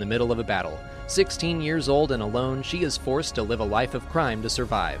helpless in the middle of a battle. 16 years old and alone, she is forced to live a life of crime to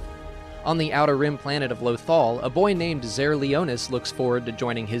survive. On the outer rim planet of Lothal, a boy named Zer Leonis looks forward to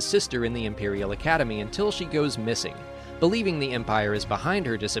joining his sister in the Imperial Academy until she goes missing. Believing the Empire is behind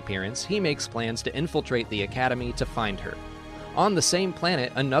her disappearance, he makes plans to infiltrate the Academy to find her. On the same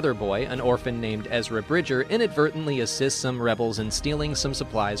planet, another boy, an orphan named Ezra Bridger, inadvertently assists some rebels in stealing some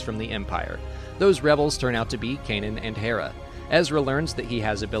supplies from the Empire. Those rebels turn out to be Canon and Hera. Ezra learns that he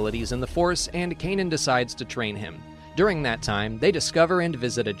has abilities in the Force, and Canon decides to train him. During that time, they discover and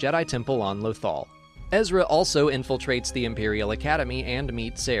visit a Jedi temple on Lothal. Ezra also infiltrates the Imperial Academy and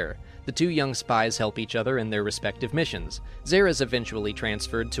meets Zer. The two young spies help each other in their respective missions. Zer is eventually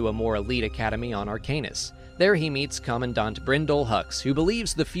transferred to a more elite academy on Arcanus. There he meets Commandant Brindle Hux, who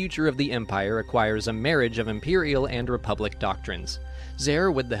believes the future of the Empire requires a marriage of Imperial and Republic doctrines.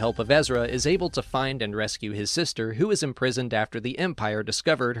 Zer, with the help of Ezra, is able to find and rescue his sister, who is imprisoned after the Empire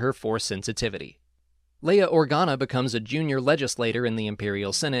discovered her Force sensitivity. Leia Organa becomes a junior legislator in the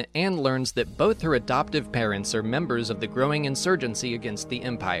Imperial Senate and learns that both her adoptive parents are members of the growing insurgency against the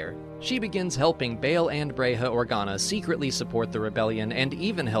Empire. She begins helping Bail and Breha Organa secretly support the rebellion and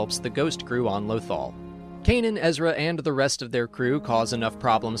even helps the Ghost crew on Lothal. Kanan, Ezra, and the rest of their crew cause enough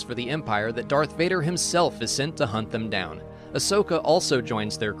problems for the Empire that Darth Vader himself is sent to hunt them down. Ahsoka also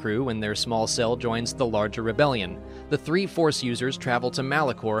joins their crew when their small cell joins the larger rebellion. The three Force users travel to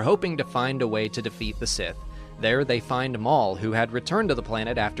Malachor hoping to find a way to defeat the Sith. There they find Maul, who had returned to the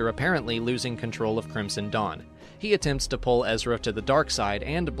planet after apparently losing control of Crimson Dawn. He attempts to pull Ezra to the dark side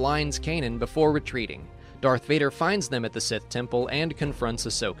and blinds Kanan before retreating. Darth Vader finds them at the Sith Temple and confronts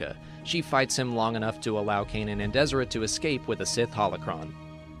Ahsoka. She fights him long enough to allow Kanan and Ezra to escape with a Sith holocron.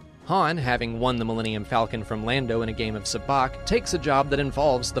 Han, having won the Millennium Falcon from Lando in a game of sabacc, takes a job that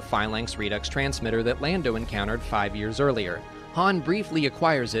involves the Phalanx Redux transmitter that Lando encountered 5 years earlier. Han briefly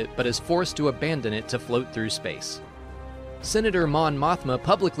acquires it, but is forced to abandon it to float through space. Senator Mon Mothma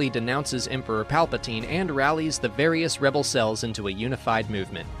publicly denounces Emperor Palpatine and rallies the various rebel cells into a unified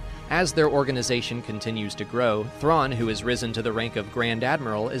movement. As their organization continues to grow, Thrawn, who has risen to the rank of Grand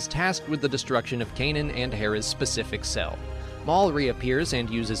Admiral, is tasked with the destruction of Kanan and Hera's specific cell. Maul reappears and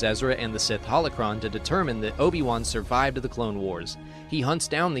uses Ezra and the Sith holocron to determine that Obi-Wan survived the Clone Wars. He hunts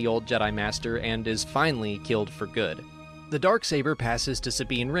down the old Jedi Master and is finally killed for good. The Darksaber passes to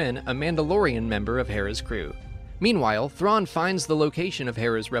Sabine Wren, a Mandalorian member of Hera's crew. Meanwhile, Thrawn finds the location of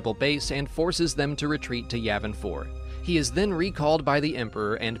Hera's rebel base and forces them to retreat to Yavin 4. He is then recalled by the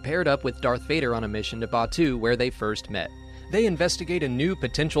Emperor and paired up with Darth Vader on a mission to Batuu, where they first met. They investigate a new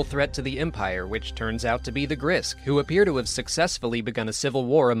potential threat to the Empire, which turns out to be the Grisk, who appear to have successfully begun a civil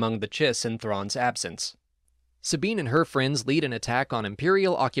war among the Chiss in Thrawn's absence. Sabine and her friends lead an attack on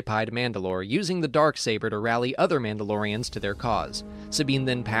Imperial-occupied Mandalore, using the Darksaber to rally other Mandalorians to their cause. Sabine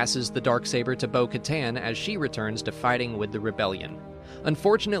then passes the Darksaber to Bo-Katan as she returns to fighting with the Rebellion.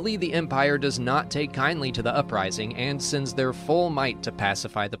 Unfortunately, the Empire does not take kindly to the uprising and sends their full might to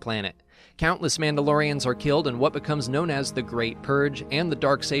pacify the planet. Countless Mandalorians are killed in what becomes known as the Great Purge, and the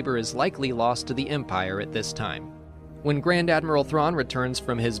Darksaber is likely lost to the Empire at this time. When Grand Admiral Thrawn returns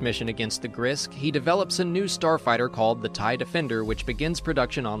from his mission against the Grisk, he develops a new starfighter called the TIE Defender, which begins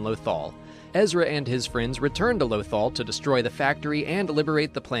production on Lothal. Ezra and his friends return to Lothal to destroy the factory and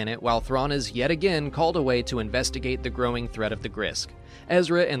liberate the planet, while Thrawn is yet again called away to investigate the growing threat of the Grisk.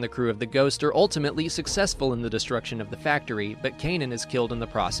 Ezra and the crew of the Ghost are ultimately successful in the destruction of the factory, but Kanan is killed in the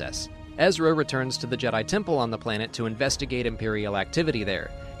process. Ezra returns to the Jedi Temple on the planet to investigate Imperial activity there.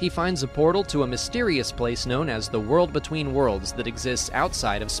 He finds a portal to a mysterious place known as the World Between Worlds that exists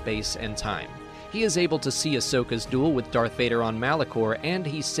outside of space and time. He is able to see Ahsoka's duel with Darth Vader on Malachor, and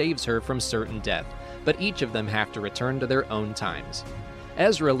he saves her from certain death, but each of them have to return to their own times.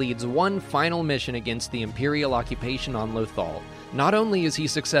 Ezra leads one final mission against the Imperial occupation on Lothal. Not only is he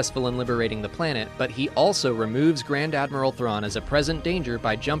successful in liberating the planet, but he also removes Grand Admiral Thrawn as a present danger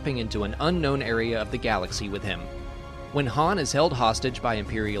by jumping into an unknown area of the galaxy with him. When Han is held hostage by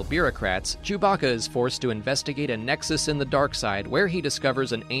Imperial bureaucrats, Chewbacca is forced to investigate a nexus in the dark side where he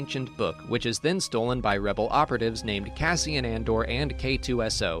discovers an ancient book, which is then stolen by rebel operatives named Cassian Andor and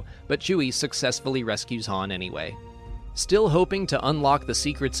K2SO, but Chewie successfully rescues Han anyway. Still hoping to unlock the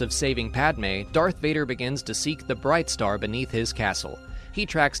secrets of saving Padme, Darth Vader begins to seek the Bright Star beneath his castle. He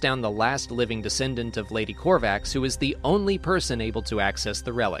tracks down the last living descendant of Lady Corvax, who is the only person able to access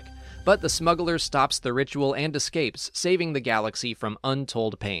the relic. But the smuggler stops the ritual and escapes, saving the galaxy from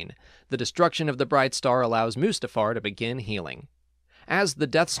untold pain. The destruction of the Bright Star allows Mustafar to begin healing. As the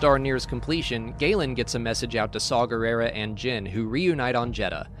Death Star nears completion, Galen gets a message out to Saw Gerrera and Jyn, who reunite on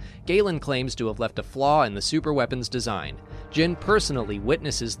Jedha. Galen claims to have left a flaw in the superweapon's design. Jyn personally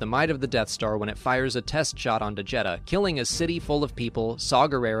witnesses the might of the Death Star when it fires a test shot onto Jedha, killing a city full of people, Saw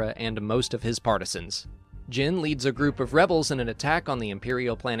Gerrera, and most of his partisans. Jyn leads a group of rebels in an attack on the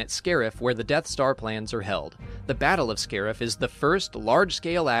Imperial planet Scarif, where the Death Star plans are held. The Battle of Scarif is the first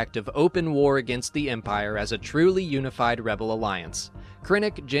large-scale act of open war against the Empire as a truly unified rebel alliance.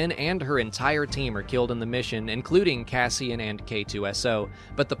 Krennic, Jyn, and her entire team are killed in the mission, including Cassian and K2SO,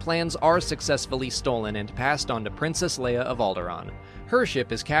 but the plans are successfully stolen and passed on to Princess Leia of Alderaan. Her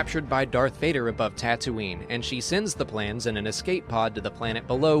ship is captured by Darth Vader above Tatooine, and she sends the plans in an escape pod to the planet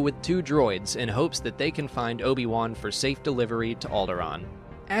below with 2 droids in hopes that they can find Obi-Wan for safe delivery to Alderaan.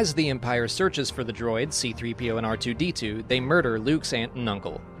 As the Empire searches for the droids, C-3PO and R2-D2, they murder Luke's aunt and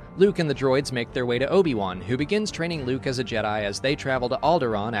uncle. Luke and the droids make their way to Obi-Wan, who begins training Luke as a Jedi as they travel to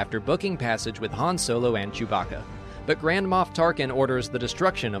Alderaan after booking passage with Han Solo and Chewbacca. But Grand Moff Tarkin orders the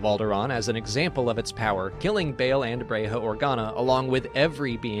destruction of Alderaan as an example of its power, killing Bail and Breha Organa along with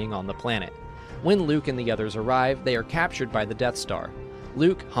every being on the planet. When Luke and the others arrive, they are captured by the Death Star.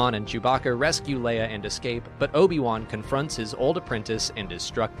 Luke, Han, and Chewbacca rescue Leia and escape, but Obi-Wan confronts his old apprentice and is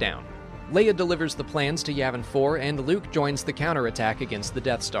struck down. Leia delivers the plans to Yavin 4, and Luke joins the counterattack against the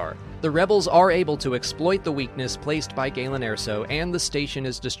Death Star. The rebels are able to exploit the weakness placed by Galen Erso, and the station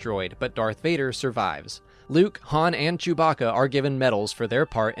is destroyed, but Darth Vader survives. Luke, Han, and Chewbacca are given medals for their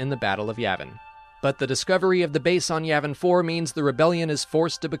part in the Battle of Yavin. But the discovery of the base on Yavin 4 means the rebellion is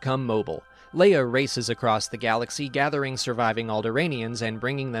forced to become mobile. Leia races across the galaxy, gathering surviving Alderaanians and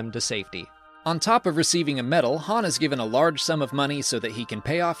bringing them to safety. On top of receiving a medal, Han is given a large sum of money so that he can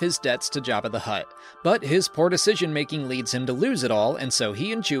pay off his debts to Jabba the Hutt. But his poor decision-making leads him to lose it all, and so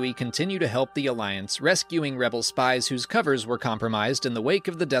he and Chewie continue to help the Alliance, rescuing rebel spies whose covers were compromised in the wake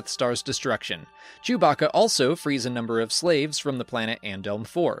of the Death Star's destruction. Chewbacca also frees a number of slaves from the planet Andelm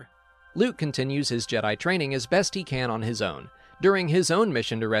 4. Luke continues his Jedi training as best he can on his own. During his own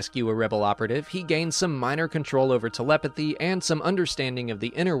mission to rescue a rebel operative, he gains some minor control over telepathy and some understanding of the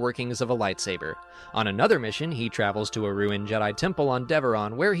inner workings of a lightsaber. On another mission, he travels to a ruined Jedi temple on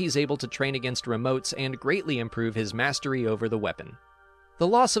Deveron, where he's able to train against remotes and greatly improve his mastery over the weapon. The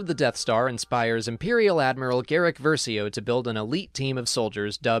loss of the Death Star inspires Imperial Admiral Garrick Versio to build an elite team of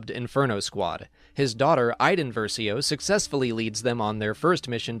soldiers dubbed Inferno Squad. His daughter, Iden Versio, successfully leads them on their first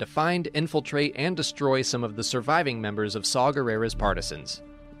mission to find, infiltrate, and destroy some of the surviving members of Saw Gerrera's partisans.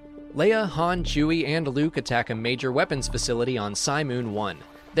 Leia, Han, Chewie, and Luke attack a major weapons facility on Cymoon 1.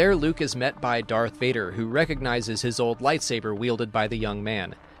 There, Luke is met by Darth Vader, who recognizes his old lightsaber wielded by the young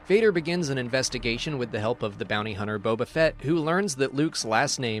man. Vader begins an investigation with the help of the bounty hunter Boba Fett, who learns that Luke's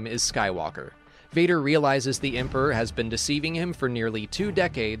last name is Skywalker. Vader realizes the Emperor has been deceiving him for nearly 2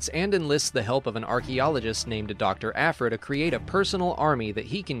 decades and enlists the help of an archaeologist named Dr. Aphra to create a personal army that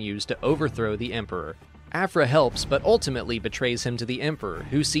he can use to overthrow the Emperor. Aphra helps, but ultimately betrays him to the Emperor,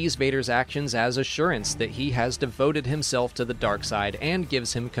 who sees Vader's actions as assurance that he has devoted himself to the dark side and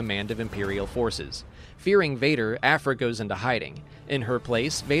gives him command of Imperial forces. Fearing Vader, Aphra goes into hiding. In her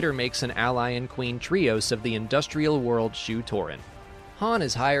place, Vader makes an ally in Queen Trios of the industrial world Shu Torren. Han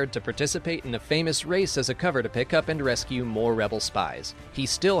is hired to participate in a famous race as a cover to pick up and rescue more rebel spies. He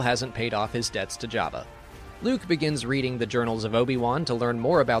still hasn't paid off his debts to Jabba. Luke begins reading the journals of Obi-Wan to learn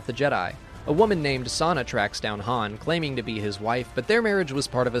more about the Jedi. A woman named Sana tracks down Han, claiming to be his wife, but their marriage was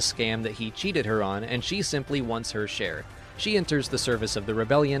part of a scam that he cheated her on, and she simply wants her share. She enters the service of the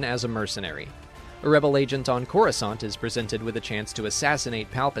rebellion as a mercenary. A rebel agent on Coruscant is presented with a chance to assassinate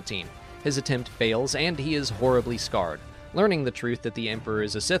Palpatine. His attempt fails, and he is horribly scarred. Learning the truth that the Emperor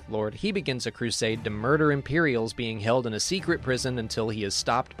is a Sith Lord, he begins a crusade to murder Imperials being held in a secret prison until he is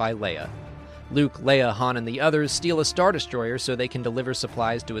stopped by Leia. Luke, Leia, Han, and the others steal a Star Destroyer so they can deliver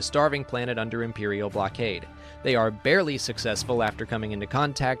supplies to a starving planet under Imperial blockade. They are barely successful after coming into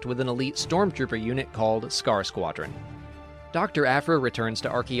contact with an elite stormtrooper unit called Scar Squadron. Dr. Aphra returns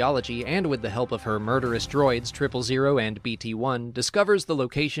to archaeology and, with the help of her murderous droids 000 and BT-1, discovers the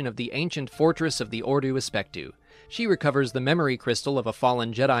location of the ancient fortress of the Ordu Espectu. She recovers the memory crystal of a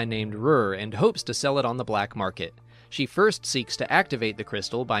fallen Jedi named Rur and hopes to sell it on the black market. She first seeks to activate the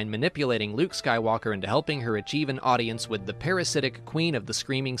crystal by manipulating Luke Skywalker into helping her achieve an audience with the parasitic Queen of the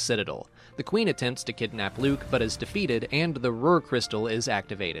Screaming Citadel. The Queen attempts to kidnap Luke but is defeated, and the Rur crystal is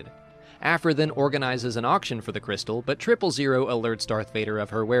activated. Aphra then organizes an auction for the crystal, but 000 alerts Darth Vader of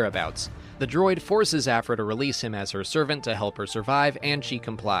her whereabouts. The droid forces Aphra to release him as her servant to help her survive, and she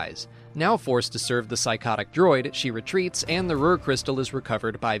complies. Now forced to serve the psychotic droid, she retreats, and the Rur crystal is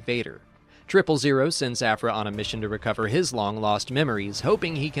recovered by Vader. 000 sends Afra on a mission to recover his long-lost memories,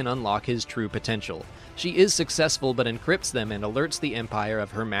 hoping he can unlock his true potential. She is successful but encrypts them and alerts the Empire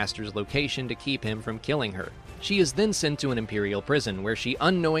of her master's location to keep him from killing her. She is then sent to an Imperial prison, where she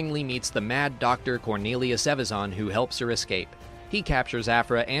unknowingly meets the mad Dr. Cornelius Evazan, who helps her escape. He captures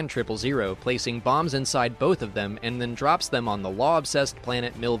Afra and 000, placing bombs inside both of them, and then drops them on the law-obsessed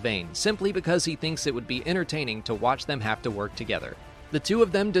planet Milvain, simply because he thinks it would be entertaining to watch them have to work together. The two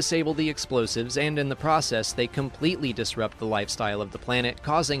of them disable the explosives, and in the process, they completely disrupt the lifestyle of the planet,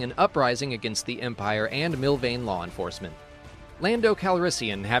 causing an uprising against the Empire and Milvain law enforcement. Lando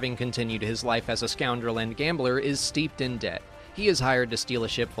Calrissian, having continued his life as a scoundrel and gambler, is steeped in debt. He is hired to steal a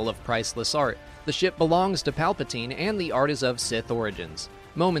ship full of priceless art. The ship belongs to Palpatine, and the art is of Sith origins.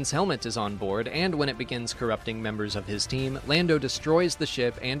 Momin's helmet is on board, and when it begins corrupting members of his team, Lando destroys the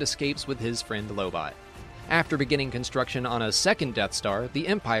ship and escapes with his friend Lobot. After beginning construction on a second Death Star, the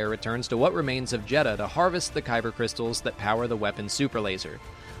Empire returns to what remains of Jedha to harvest the Kyber crystals that power the weapon's superlaser.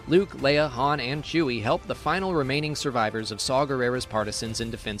 Luke, Leia, Han, and Chewie help the final remaining survivors of Saw Gerrera's partisans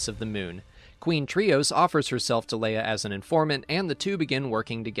in defense of the moon. Queen Trios offers herself to Leia as an informant, and the two begin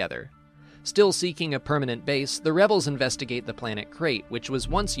working together. Still seeking a permanent base, the rebels investigate the planet Crate, which was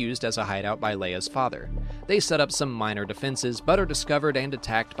once used as a hideout by Leia's father. They set up some minor defenses, but are discovered and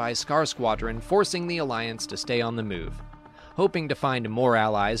attacked by Scar Squadron, forcing the Alliance to stay on the move. Hoping to find more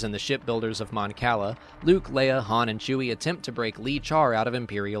allies in the shipbuilders of Mon Cala, Luke, Leia, Han, and Chewie attempt to break Lee Char out of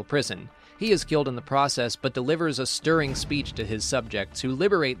Imperial prison. He is killed in the process, but delivers a stirring speech to his subjects, who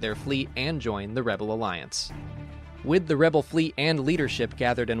liberate their fleet and join the Rebel Alliance. With the Rebel fleet and leadership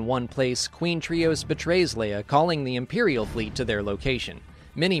gathered in one place, Queen Trios betrays Leia, calling the Imperial fleet to their location.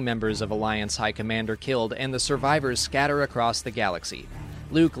 Many members of Alliance High Command are killed, and the survivors scatter across the galaxy.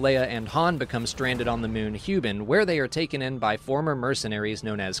 Luke, Leia, and Han become stranded on the moon Hubin, where they are taken in by former mercenaries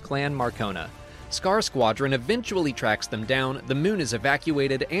known as Clan Marcona. Scar Squadron eventually tracks them down, the moon is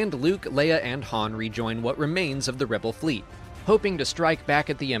evacuated, and Luke, Leia, and Han rejoin what remains of the Rebel fleet. Hoping to strike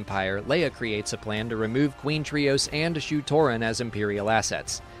back at the Empire, Leia creates a plan to remove Queen Trios and Shu Torun as Imperial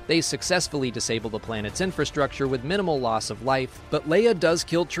assets. They successfully disable the planet's infrastructure with minimal loss of life, but Leia does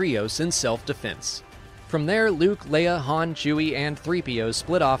kill Trios in self-defense. From there, Luke, Leia, Han, Chewie, and 3PO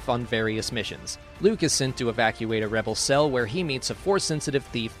split off on various missions. Luke is sent to evacuate a Rebel cell where he meets a Force-sensitive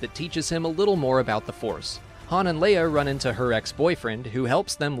thief that teaches him a little more about the Force. Han and Leia run into her ex-boyfriend, who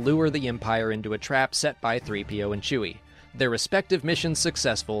helps them lure the Empire into a trap set by 3PO and Chewie. Their respective missions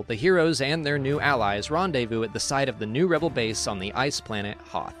successful, the heroes and their new allies rendezvous at the site of the new Rebel base on the ice planet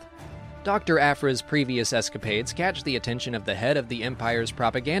Hoth. Dr. Afra's previous escapades catch the attention of the head of the Empire's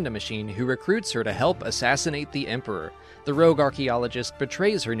propaganda machine, who recruits her to help assassinate the Emperor. The rogue archaeologist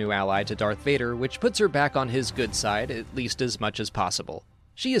betrays her new ally to Darth Vader, which puts her back on his good side, at least as much as possible.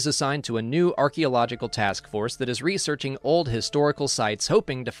 She is assigned to a new archaeological task force that is researching old historical sites,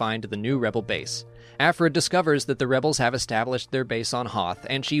 hoping to find the new Rebel base. Afra discovers that the rebels have established their base on Hoth,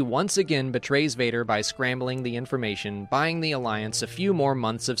 and she once again betrays Vader by scrambling the information, buying the Alliance a few more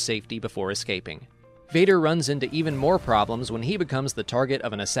months of safety before escaping. Vader runs into even more problems when he becomes the target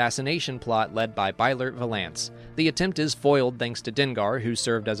of an assassination plot led by Bylert Valance. The attempt is foiled thanks to Dengar, who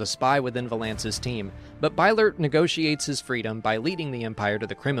served as a spy within Valance's team, but Bylert negotiates his freedom by leading the Empire to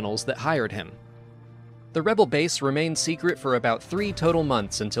the criminals that hired him. The Rebel base remained secret for about 3 total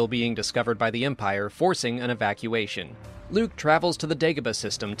months until being discovered by the Empire, forcing an evacuation. Luke travels to the Dagobah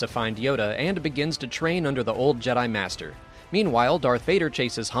system to find Yoda and begins to train under the old Jedi Master. Meanwhile, Darth Vader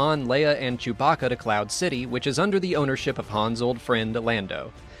chases Han, Leia, and Chewbacca to Cloud City, which is under the ownership of Han's old friend,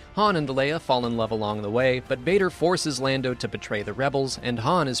 Lando. Han and Leia fall in love along the way, but Vader forces Lando to betray the rebels, and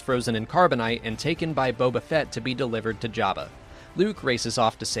Han is frozen in carbonite and taken by Boba Fett to be delivered to Jabba. Luke races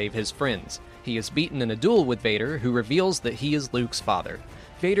off to save his friends. He is beaten in a duel with Vader, who reveals that he is Luke's father.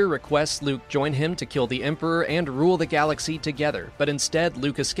 Vader requests Luke join him to kill the Emperor and rule the galaxy together, but instead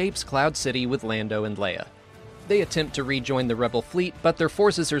Luke escapes Cloud City with Lando and Leia. They attempt to rejoin the Rebel fleet, but their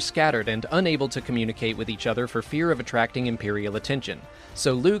forces are scattered and unable to communicate with each other for fear of attracting Imperial attention.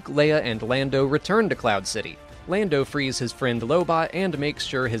 So Luke, Leia, and Lando return to Cloud City. Lando frees his friend Lobot and makes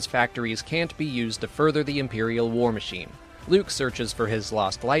sure his factories can't be used to further the Imperial war machine. Luke searches for his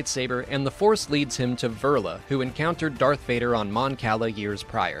lost lightsaber, and the Force leads him to Verla, who encountered Darth Vader on Mon Cala years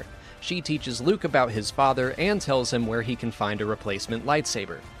prior. She teaches Luke about his father and tells him where he can find a replacement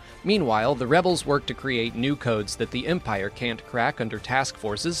lightsaber. Meanwhile, the rebels work to create new codes that the Empire can't crack under task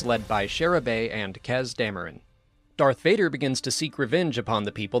forces led by Shara Bey and Kez Dameron. Darth Vader begins to seek revenge upon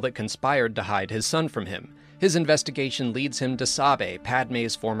the people that conspired to hide his son from him. His investigation leads him to Sabe,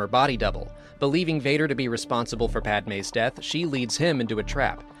 Padme's former body double. Believing Vader to be responsible for Padme's death, she leads him into a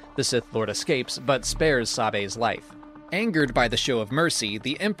trap. The Sith Lord escapes, but spares Sabe's life. Angered by the show of mercy,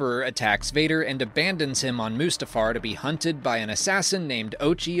 the Emperor attacks Vader and abandons him on Mustafar to be hunted by an assassin named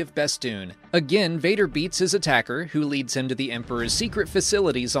Ochi of Bestoon. Again, Vader beats his attacker, who leads him to the Emperor's secret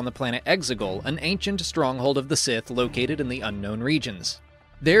facilities on the planet Exegol, an ancient stronghold of the Sith located in the unknown regions.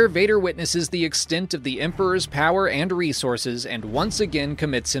 There, Vader witnesses the extent of the Emperor's power and resources and once again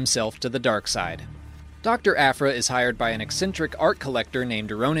commits himself to the dark side. Dr. Aphra is hired by an eccentric art collector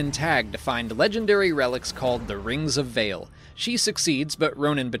named Ronan Tagg to find legendary relics called the Rings of Vale. She succeeds, but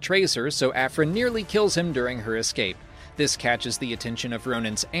Ronan betrays her, so Aphra nearly kills him during her escape. This catches the attention of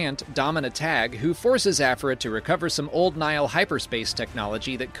Ronan's aunt, Domina Tagg, who forces Aphra to recover some old Nile hyperspace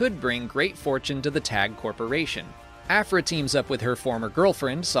technology that could bring great fortune to the Tagg Corporation. Aphra teams up with her former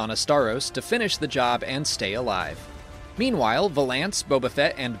girlfriend, Sana Starros, to finish the job and stay alive. Meanwhile, Valance, Boba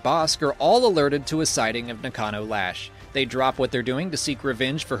Fett, and Bossk are all alerted to a sighting of Nakano Lash. They drop what they're doing to seek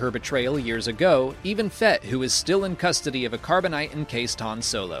revenge for her betrayal years ago, even Fett, who is still in custody of a carbonite-encased Han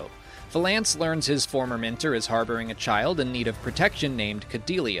Solo. Valance learns his former mentor is harboring a child in need of protection named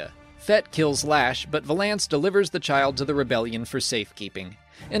Cadelia. Fett kills Lash, but Valance delivers the child to the rebellion for safekeeping.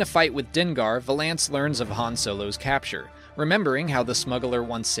 In a fight with Dengar, Valance learns of Han Solo's capture. Remembering how the smuggler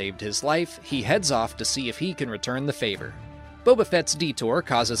once saved his life, he heads off to see if he can return the favor. Boba Fett's detour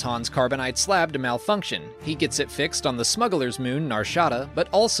causes Han's carbonite slab to malfunction. He gets it fixed on the smuggler's moon, Nar Shaddaa, but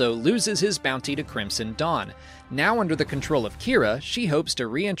also loses his bounty to Crimson Dawn. Now under the control of Kira, she hopes to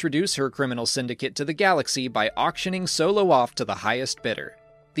reintroduce her criminal syndicate to the galaxy by auctioning Solo off to the highest bidder.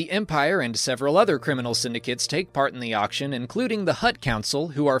 The Empire and several other criminal syndicates take part in the auction, including the Hutt Council,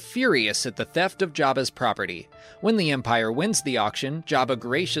 who are furious at the theft of Jabba's property. When the Empire wins the auction, Jabba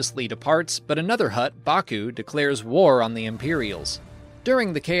graciously departs, but another Hutt, Baku, declares war on the Imperials.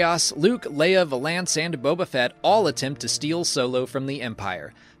 During the chaos, Luke, Leia, Valance, and Boba Fett all attempt to steal Solo from the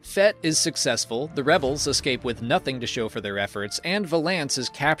Empire. Fett is successful, the rebels escape with nothing to show for their efforts, and Valance is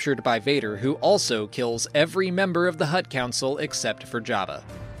captured by Vader, who also kills every member of the Hutt Council except for Jabba.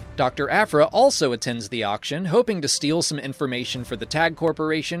 Dr. Aphra also attends the auction, hoping to steal some information for the Tagg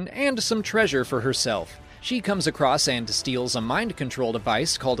Corporation and some treasure for herself. She comes across and steals a mind control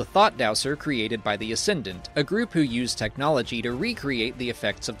device called a Thought Dowser created by the Ascendant, a group who use technology to recreate the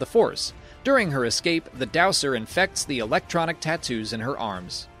effects of the Force. During her escape, the Dowser infects the electronic tattoos in her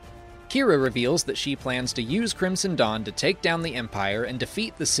arms. Kira reveals that she plans to use Crimson Dawn to take down the Empire and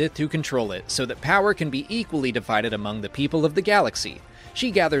defeat the Sith who control it, so that power can be equally divided among the people of the galaxy.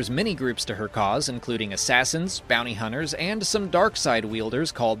 She gathers many groups to her cause, including assassins, bounty hunters, and some dark side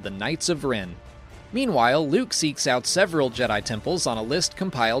wielders called the Knights of Ren. Meanwhile, Luke seeks out several Jedi temples on a list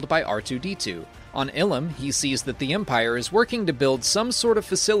compiled by R2-D2. On Ilum, he sees that the Empire is working to build some sort of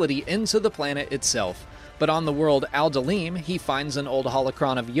facility into the planet itself. But on the world Al-Dalim, he finds an old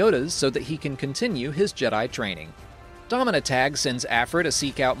holocron of Yoda's so that he can continue his Jedi training. Domina Tagg sends Aphra to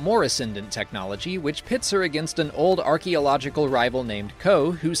seek out more Ascendant technology, which pits her against an old archaeological rival named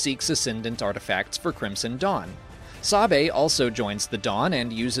Ko, who seeks Ascendant artifacts for Crimson Dawn. Sabe also joins the Dawn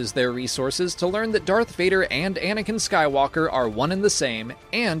and uses their resources to learn that Darth Vader and Anakin Skywalker are one and the same,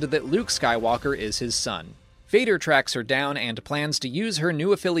 and that Luke Skywalker is his son. Vader tracks her down and plans to use her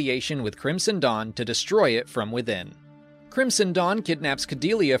new affiliation with Crimson Dawn to destroy it from within. Crimson Dawn kidnaps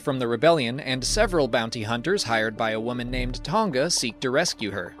Cadelia from the rebellion, and several bounty hunters hired by a woman named Tonga seek to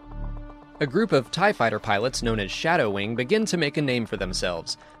rescue her. A group of TIE fighter pilots known as Shadow Wing begin to make a name for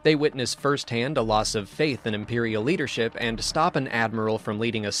themselves. They witness firsthand a loss of faith in Imperial leadership and stop an admiral from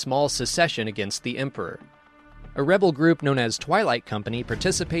leading a small secession against the Emperor. A rebel group known as Twilight Company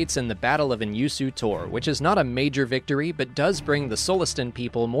participates in the Battle of Inyusu Tor, which is not a major victory but does bring the Solistan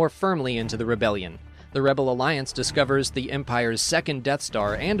people more firmly into the rebellion. The Rebel Alliance discovers the Empire's second Death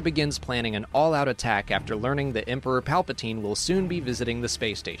Star and begins planning an all-out attack after learning that Emperor Palpatine will soon be visiting the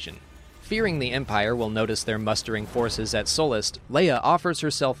space station. Fearing the Empire will notice their mustering forces at Solist, Leia offers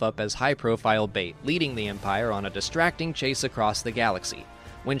herself up as high-profile bait, leading the Empire on a distracting chase across the galaxy.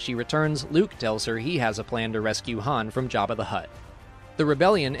 When she returns, Luke tells her he has a plan to rescue Han from Jabba the Hutt. The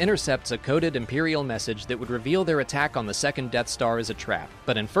rebellion intercepts a coded Imperial message that would reveal their attack on the second Death Star as a trap,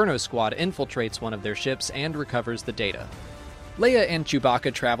 but Inferno Squad infiltrates one of their ships and recovers the data. Leia and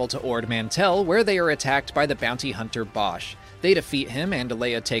Chewbacca travel to Ord Mantell, where they are attacked by the bounty hunter Bosch. They defeat him, and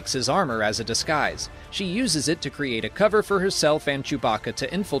Leia takes his armor as a disguise. She uses it to create a cover for herself and Chewbacca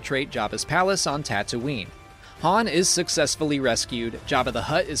to infiltrate Jabba's palace on Tatooine. Han is successfully rescued, Jabba the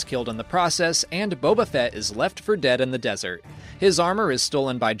Hutt is killed in the process, and Boba Fett is left for dead in the desert. His armor is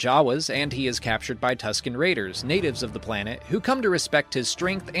stolen by Jawas, and he is captured by Tusken Raiders, natives of the planet, who come to respect his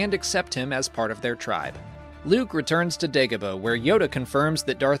strength and accept him as part of their tribe. Luke returns to Dagobah, where Yoda confirms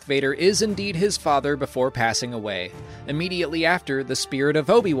that Darth Vader is indeed his father before passing away. Immediately after, the spirit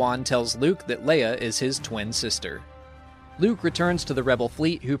of Obi-Wan tells Luke that Leia is his twin sister. Luke returns to the Rebel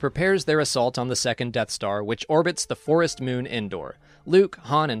fleet, who prepares their assault on the second Death Star, which orbits the forest moon Endor. Luke,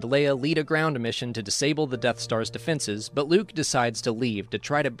 Han, and Leia lead a ground mission to disable the Death Star's defenses, but Luke decides to leave to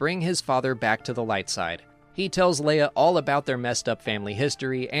try to bring his father back to the light side. He tells Leia all about their messed-up family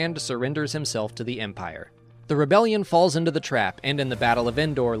history and surrenders himself to the Empire. The rebellion falls into the trap, and in the Battle of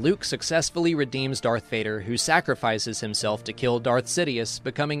Endor, Luke successfully redeems Darth Vader, who sacrifices himself to kill Darth Sidious,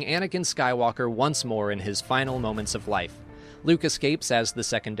 becoming Anakin Skywalker once more in his final moments of life. Luke escapes as the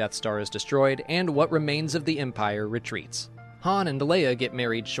second Death Star is destroyed, and what remains of the Empire retreats. Han and Leia get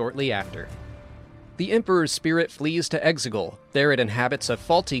married shortly after. The Emperor's spirit flees to Exegol. There it inhabits a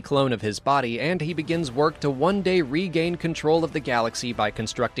faulty clone of his body, and he begins work to one day regain control of the galaxy by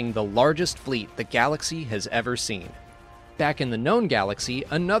constructing the largest fleet the galaxy has ever seen. Back in the known galaxy,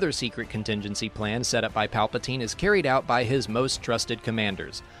 another secret contingency plan set up by Palpatine is carried out by his most trusted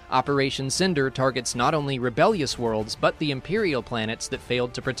commanders. Operation Cinder targets not only rebellious worlds, but the Imperial planets that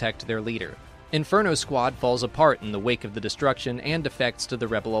failed to protect their leader. Inferno Squad falls apart in the wake of the destruction and defects to the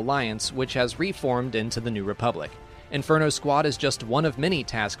Rebel Alliance, which has reformed into the New Republic. Inferno Squad is just one of many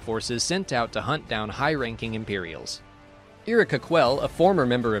task forces sent out to hunt down high-ranking Imperials. Yrica Quell, a former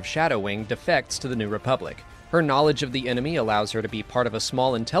member of Shadow Wing, defects to the New Republic. Her knowledge of the enemy allows her to be part of a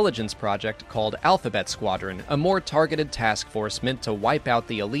small intelligence project called Alphabet Squadron, a more targeted task force meant to wipe out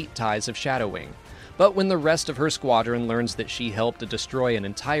the elite ties of Shadow Wing. But when the rest of her squadron learns that she helped to destroy an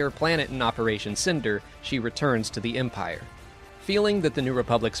entire planet in Operation Cinder, she returns to the Empire. Feeling that the New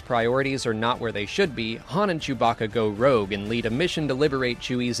Republic's priorities are not where they should be, Han and Chewbacca go rogue and lead a mission to liberate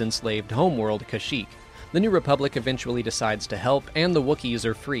Chewie's enslaved homeworld, Kashyyyk. The New Republic eventually decides to help, and the Wookiees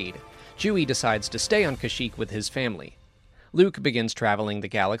are freed. Chewie decides to stay on Kashyyyk with his family. Luke begins traveling the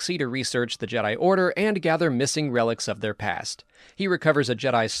galaxy to research the Jedi Order and gather missing relics of their past. He recovers a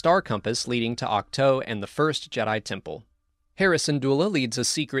Jedi star compass leading to Ahch-To and the first Jedi Temple. Hera Syndulla leads a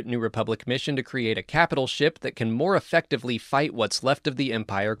secret New Republic mission to create a capital ship that can more effectively fight what's left of the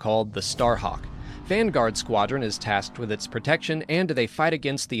Empire, called the Starhawk. Vanguard Squadron is tasked with its protection, and they fight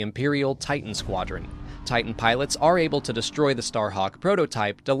against the Imperial Titan Squadron. Titan pilots are able to destroy the Starhawk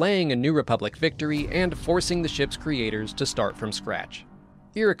prototype, delaying a New Republic victory and forcing the ship's creators to start from scratch.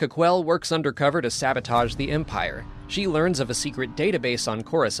 Yrica Quell works undercover to sabotage the Empire. She learns of a secret database on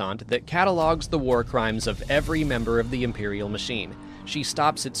Coruscant that catalogs the war crimes of every member of the Imperial machine. She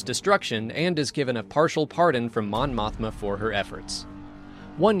stops its destruction and is given a partial pardon from Mon Mothma for her efforts.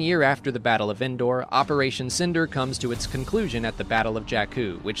 1 year after the Battle of Endor, Operation Cinder comes to its conclusion at the Battle of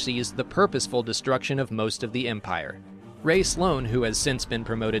Jakku, which sees the purposeful destruction of most of the Empire. Ray Sloan, who has since been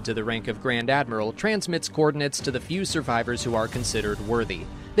promoted to the rank of Grand Admiral, transmits coordinates to the few survivors who are considered worthy.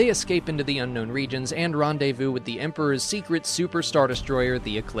 They escape into the unknown regions and rendezvous with the Emperor's secret super star destroyer,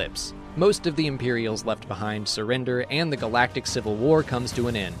 the Eclipse. Most of the Imperials left behind surrender, and the galactic civil war comes to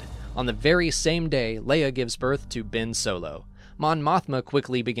an end. On the very same day, Leia gives birth to Ben Solo. Mon Mothma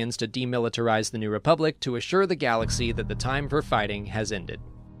quickly begins to demilitarize the New Republic to assure the galaxy that the time for fighting has ended.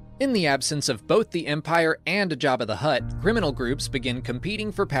 In the absence of both the Empire and Jabba the Hutt, criminal groups begin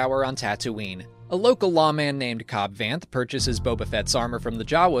competing for power on Tatooine. A local lawman named Cobb Vanth purchases Boba Fett's armor from the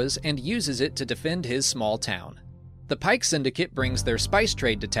Jawas and uses it to defend his small town. The Pike Syndicate brings their spice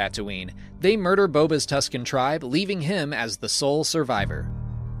trade to Tatooine. They murder Boba's Tusken tribe, leaving him as the sole survivor.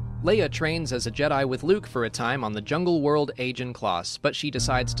 Leia trains as a Jedi with Luke for a time on the jungle world Ajan Kloss, but she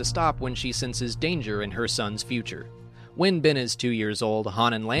decides to stop when she senses danger in her son's future. When Ben is 2 years old,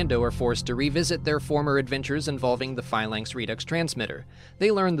 Han and Lando are forced to revisit their former adventures involving the Phalanx Redux transmitter. They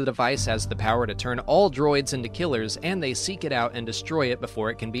learn the device has the power to turn all droids into killers, and they seek it out and destroy it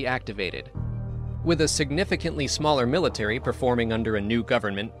before it can be activated. With a significantly smaller military performing under a new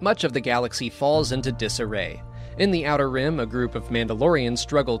government, much of the galaxy falls into disarray. In the Outer Rim, a group of Mandalorians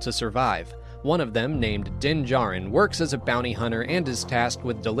struggle to survive. One of them, named Din Djarin, works as a bounty hunter and is tasked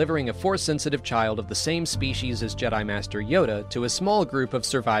with delivering a Force-sensitive child of the same species as Jedi Master Yoda to a small group of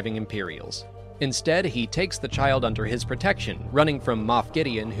surviving Imperials. Instead, he takes the child under his protection, running from Moff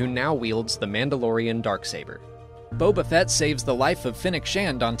Gideon, who now wields the Mandalorian Darksaber. Boba Fett saves the life of Fennec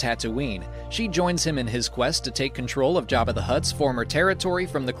Shand on Tatooine. She joins him in his quest to take control of Jabba the Hutt's former territory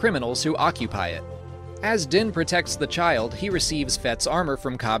from the criminals who occupy it. As Din protects the child, he receives Fett's armor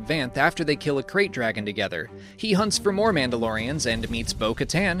from Cobb Vanth after they kill a crate dragon together. He hunts for more Mandalorians and meets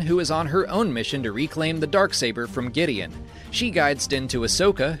Bo-Katan, who is on her own mission to reclaim the Darksaber from Gideon. She guides Din to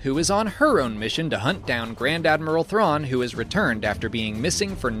Ahsoka, who is on her own mission to hunt down Grand Admiral Thrawn, who has returned after being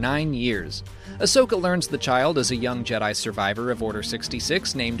missing for 9 years. Ahsoka learns the child is a young Jedi survivor of Order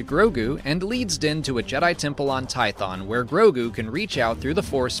 66 named Grogu and leads Din to a Jedi temple on Tython, where Grogu can reach out through the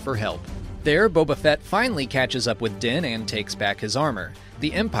Force for help. There, Boba Fett finally catches up with Din and takes back his armor.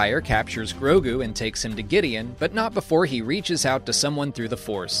 The Empire captures Grogu and takes him to Gideon, but not before he reaches out to someone through the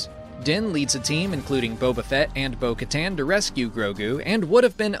Force. Din leads a team including Boba Fett and Bo-Katan to rescue Grogu, and would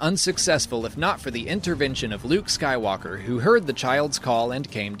have been unsuccessful if not for the intervention of Luke Skywalker, who heard the child's call and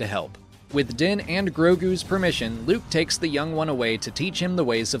came to help. With Din and Grogu's permission, Luke takes the young one away to teach him the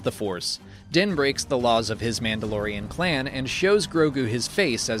ways of the Force. Din breaks the laws of his Mandalorian clan and shows Grogu his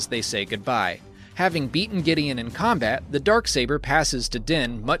face as they say goodbye. Having beaten Gideon in combat, the Darksaber passes to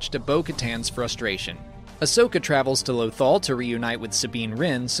Din, much to Bo-Katan's frustration. Ahsoka travels to Lothal to reunite with Sabine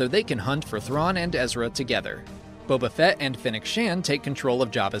Wren so they can hunt for Thrawn and Ezra together. Boba Fett and Fennec Shan take control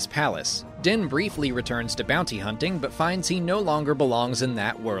of Jabba's palace. Din briefly returns to bounty hunting, but finds he no longer belongs in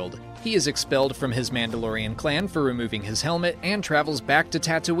that world. He is expelled from his Mandalorian clan for removing his helmet, and travels back to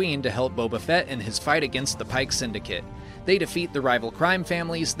Tatooine to help Boba Fett in his fight against the Pike Syndicate. They defeat the rival crime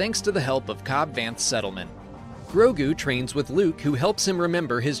families thanks to the help of Cobb Vanth's settlement. Grogu trains with Luke, who helps him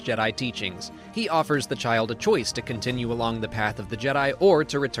remember his Jedi teachings. He offers the child a choice to continue along the path of the Jedi or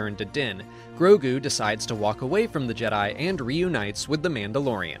to return to Din. Grogu decides to walk away from the Jedi and reunites with the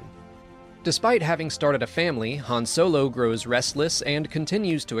Mandalorian. Despite having started a family, Han Solo grows restless and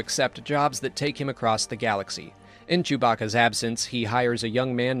continues to accept jobs that take him across the galaxy. In Chewbacca's absence, he hires a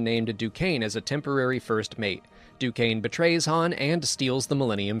young man named Duquesne as a temporary first mate. Duquesne betrays Han and steals the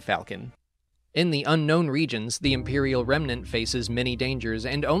Millennium Falcon. In the unknown regions, the Imperial Remnant faces many dangers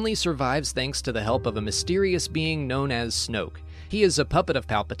and only survives thanks to the help of a mysterious being known as Snoke. He is a puppet of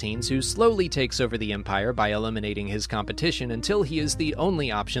Palpatine's who slowly takes over the Empire by eliminating his competition until he is the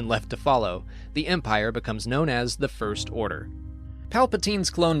only option left to follow. The Empire becomes known as the First Order. Palpatine's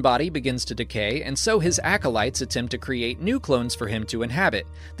clone body begins to decay, and so his acolytes attempt to create new clones for him to inhabit.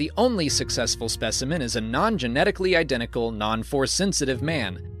 The only successful specimen is a non-genetically identical, non-Force-sensitive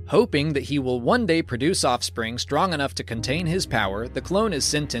man. Hoping that he will one day produce offspring strong enough to contain his power, the clone is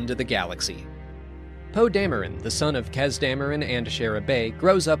sent into the galaxy. Poe Dameron, the son of Kez Dameron and Shara Bey,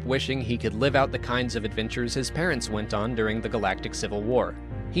 grows up wishing he could live out the kinds of adventures his parents went on during the Galactic Civil War.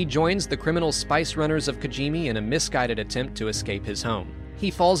 He joins the criminal spice runners of Kijimi in a misguided attempt to escape his home.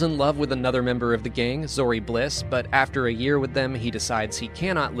 He falls in love with another member of the gang, Zori Bliss, but after a year with them, he decides he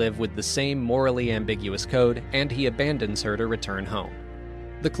cannot live with the same morally ambiguous code, and he abandons her to return home.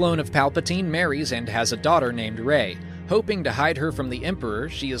 The clone of Palpatine marries and has a daughter named Rey. Hoping to hide her from the Emperor,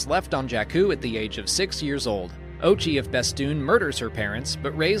 she is left on Jakku at the age of 6 years old. Ochi of Bestoon murders her parents,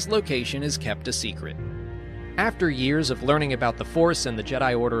 but Rey's location is kept a secret. After years of learning about the Force and the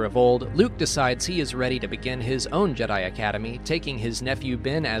Jedi Order of old, Luke decides he is ready to begin his own Jedi Academy, taking his nephew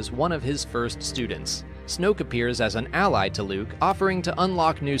Ben as one of his first students. Snoke appears as an ally to Luke, offering to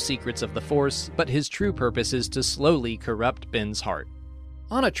unlock new secrets of the Force, but his true purpose is to slowly corrupt Ben's heart.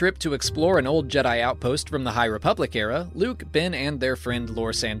 On a trip to explore an old Jedi outpost from the High Republic era, Luke, Ben, and their friend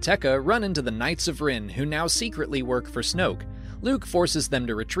Lor San Tekka run into the Knights of Ren, who now secretly work for Snoke. Luke forces them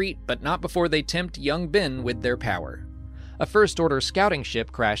to retreat, but not before they tempt young Ben with their power. A First Order scouting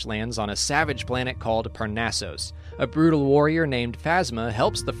ship crash lands on a savage planet called Parnassos. A brutal warrior named Phasma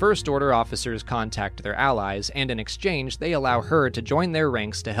helps the First Order officers contact their allies, and in exchange they allow her to join their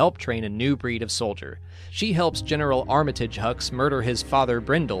ranks to help train a new breed of soldier. She helps General Armitage Hux murder his father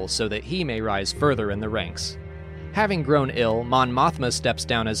Brindle so that he may rise further in the ranks. Having grown ill, Mon Mothma steps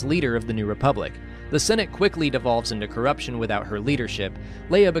down as leader of the New Republic. The Senate quickly devolves into corruption without her leadership.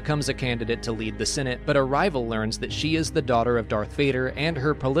 Leia becomes a candidate to lead the Senate, but a rival learns that she is the daughter of Darth Vader and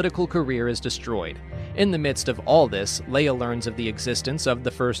her political career is destroyed. In the midst of all this, Leia learns of the existence of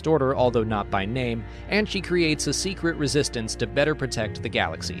the First Order, although not by name, and she creates a secret resistance to better protect the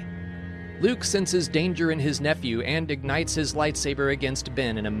galaxy. Luke senses danger in his nephew and ignites his lightsaber against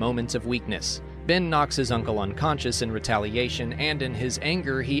Ben in a moment of weakness. Ben knocks his uncle unconscious in retaliation, and in his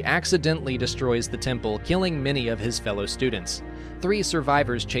anger, he accidentally destroys the temple, killing many of his fellow students. 3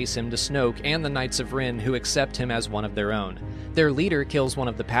 survivors chase him to Snoke and the Knights of Ren, who accept him as one of their own. Their leader kills one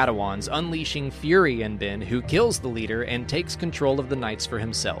of the Padawans, unleashing fury in Ben, who kills the leader and takes control of the Knights for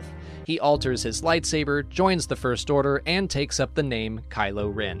himself. He alters his lightsaber, joins the First Order, and takes up the name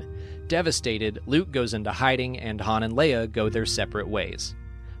Kylo Ren. Devastated, Luke goes into hiding, and Han and Leia go their separate ways.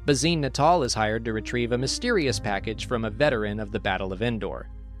 Bazine Natal is hired to retrieve a mysterious package from a veteran of the Battle of Endor.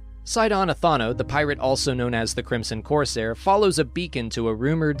 Sidon Athano, the pirate also known as the Crimson Corsair, follows a beacon to a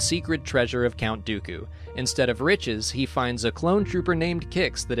rumored secret treasure of Count Dooku. Instead of riches, he finds a clone trooper named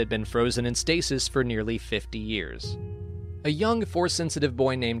Kix that had been frozen in stasis for nearly 50 years. A young, Force-sensitive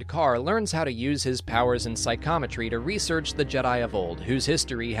boy named Carr learns how to use his powers in psychometry to research the Jedi of old, whose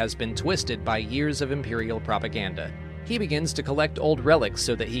history has been twisted by years of Imperial propaganda. He begins to collect old relics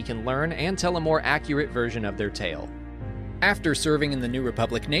so that he can learn and tell a more accurate version of their tale. After serving in the New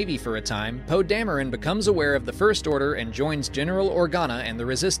Republic Navy for a time, Poe Dameron becomes aware of the First Order and joins General Organa and the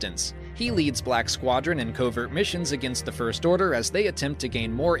Resistance. He leads Black Squadron in covert missions against the First Order as they attempt to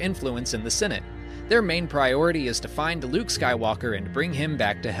gain more influence in the Senate. Their main priority is to find Luke Skywalker and bring him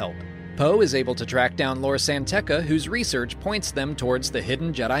back to help. Poe is able to track down Lor San Tekka, whose research points them towards the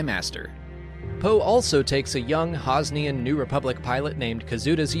hidden Jedi Master. Poe also takes a young Hosnian New Republic pilot named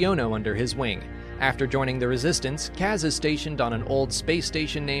Kazuda Xiono under his wing. After joining the Resistance, Kaz is stationed on an old space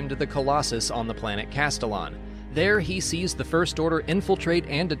station named the Colossus on the planet Castellan. There, he sees the First Order infiltrate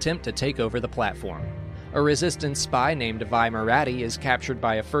and attempt to take over the platform. A Resistance spy named Vi Marati is captured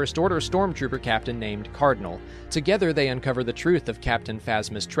by a First Order stormtrooper captain named Cardinal. Together, they uncover the truth of Captain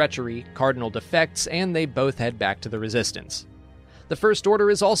Phasma's treachery, Cardinal defects, and they both head back to the Resistance. The First Order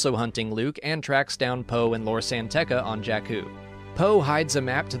is also hunting Luke and tracks down Poe and Lor San Tekka on Jakku. Poe hides a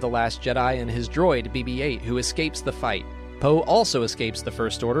map to the Last Jedi in his droid, BB-8, who escapes the fight. Poe also escapes the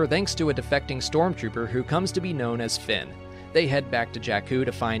First Order thanks to a defecting stormtrooper who comes to be known as Finn. They head back to Jakku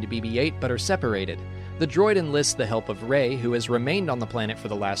to find BB-8 but are separated. The droid enlists the help of Rey, who has remained on the planet for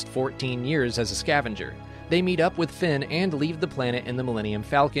the last 14 years as a scavenger. They meet up with Finn and leave the planet in the Millennium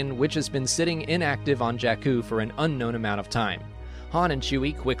Falcon, which has been sitting inactive on Jakku for an unknown amount of time. Han and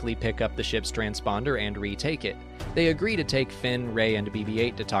Chewie quickly pick up the ship's transponder and retake it. They agree to take Finn, Rey, and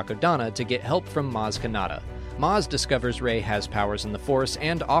BB-8 to Takodana to get help from Maz Kanata. Maz discovers Rey has powers in the Force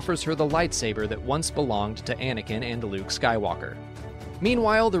and offers her the lightsaber that once belonged to Anakin and Luke Skywalker.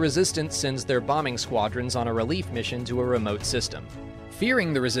 Meanwhile, the Resistance sends their bombing squadrons on a relief mission to a remote system.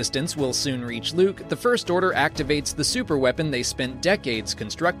 Fearing the Resistance will soon reach Luke, the First Order activates the superweapon they spent decades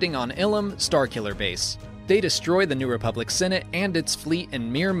constructing on Ilum Starkiller Base. They destroy the New Republic Senate and its fleet in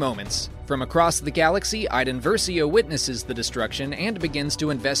mere moments. From across the galaxy, Iden Versio witnesses the destruction and begins to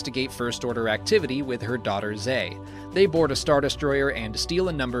investigate First Order activity with her daughter Zay. They board a Star Destroyer and steal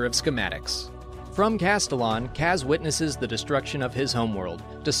a number of schematics. From Castellan, Kaz witnesses the destruction of his homeworld.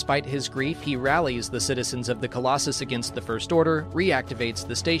 Despite his grief, he rallies the citizens of the Colossus against the First Order, reactivates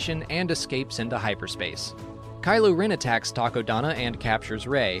the station, and escapes into hyperspace. Kylo Ren attacks Takodana and captures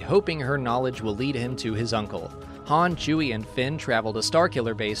Rey, hoping her knowledge will lead him to his uncle. Han, Chewie, and Finn travel to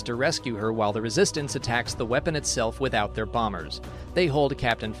Starkiller Base to rescue her while the Resistance attacks the weapon itself without their bombers. They hold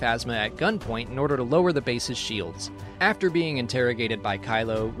Captain Phasma at gunpoint in order to lower the base's shields. After being interrogated by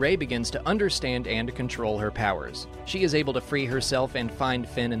Kylo, Rey begins to understand and control her powers. She is able to free herself and find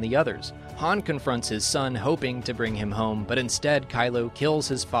Finn and the others. Han confronts his son, hoping to bring him home, but instead Kylo kills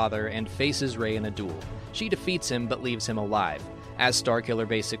his father and faces Rey in a duel. She defeats him but leaves him alive. As Starkiller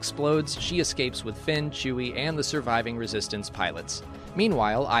Base explodes, she escapes with Finn, Chewie, and the surviving Resistance pilots.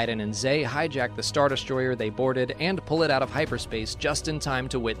 Meanwhile, Iden and Zay hijack the Star Destroyer they boarded and pull it out of hyperspace just in time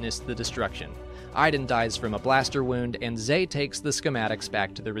to witness the destruction. Iden dies from a blaster wound, and Zay takes the schematics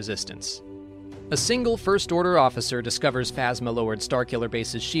back to the Resistance. A single First Order officer discovers Phasma lowered Starkiller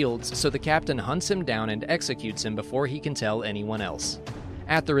Base's shields, so the captain hunts him down and executes him before he can tell anyone else.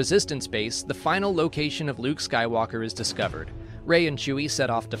 At the Resistance base, the final location of Luke Skywalker is discovered. Rey and Chewie set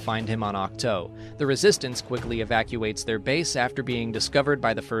off to find him on Ahch-To. The Resistance quickly evacuates their base after being discovered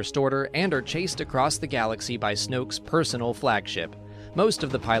by the First Order and are chased across the galaxy by Snoke's personal flagship. Most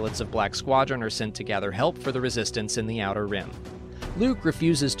of the pilots of Black Squadron are sent to gather help for the Resistance in the Outer Rim. Luke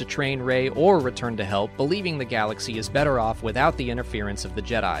refuses to train Rey or return to help, believing the galaxy is better off without the interference of the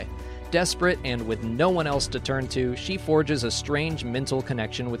Jedi. Desperate and with no one else to turn to, she forges a strange mental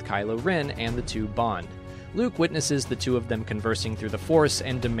connection with Kylo Ren and the two bond. Luke witnesses the two of them conversing through the Force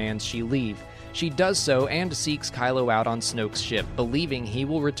and demands she leave. She does so and seeks Kylo out on Snoke's ship, believing he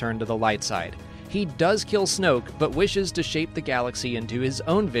will return to the light side. He does kill Snoke, but wishes to shape the galaxy into his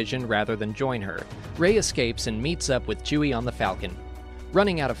own vision rather than join her. Rey escapes and meets up with Chewie on the Falcon.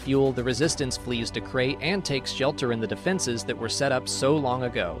 Running out of fuel, the Resistance flees to Crate and takes shelter in the defenses that were set up so long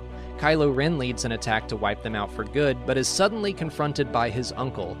ago. Kylo Ren leads an attack to wipe them out for good, but is suddenly confronted by his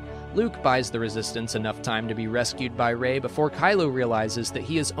uncle. Luke buys the Resistance enough time to be rescued by Rey before Kylo realizes that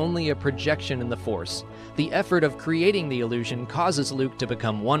he is only a projection in the Force. The effort of creating the illusion causes Luke to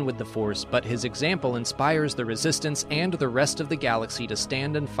become one with the Force, but his example inspires the Resistance and the rest of the galaxy to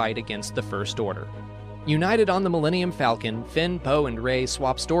stand and fight against the First Order. United on the Millennium Falcon, Finn, Poe, and Rey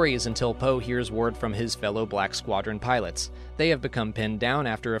swap stories until Poe hears word from his fellow Black Squadron pilots. They have become pinned down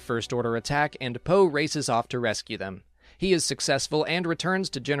after a First Order attack, and Poe races off to rescue them. He is successful and returns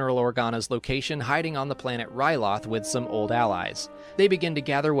to General Organa's location, hiding on the planet Ryloth with some old allies. They begin to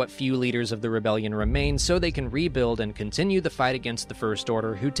gather what few leaders of the rebellion remain so they can rebuild and continue the fight against the First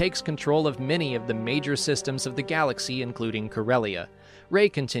Order, who takes control of many of the major systems of the galaxy, including Corellia. Rey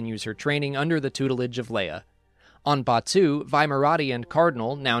continues her training under the tutelage of Leia. On Batuu, Vimerati and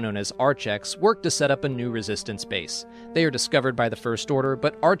Cardinal, now known as Archex, work to set up a new Resistance base. They are discovered by the First Order,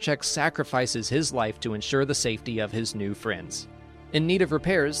 but Archex sacrifices his life to ensure the safety of his new friends. In need of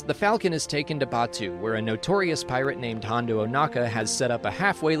repairs, the Falcon is taken to Batuu, where a notorious pirate named Hondo Ohnaka has set up a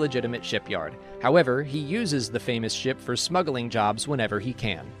halfway legitimate shipyard. However, he uses the famous ship for smuggling jobs whenever he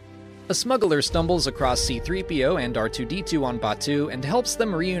can. A smuggler stumbles across C-3PO and R2-D2 on Batuu and helps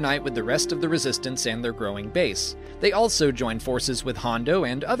them reunite with the rest of the Resistance and their growing base. They also join forces with Hondo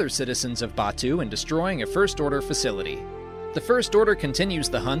and other citizens of Batuu in destroying a First Order facility. The First Order continues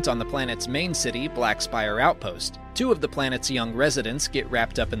the hunt on the planet's main city, Black Spire Outpost. Two of the planet's young residents get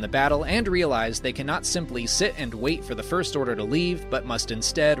wrapped up in the battle and realize they cannot simply sit and wait for the First Order to leave, but must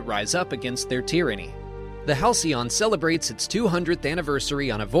instead rise up against their tyranny. The Halcyon celebrates its 200th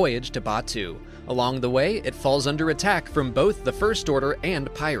anniversary on a voyage to Batuu. Along the way, it falls under attack from both the First Order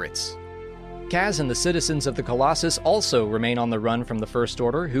and pirates. Kaz and the citizens of the Colossus also remain on the run from the First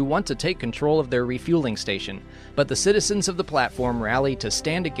Order, who want to take control of their refueling station, but the citizens of the platform rally to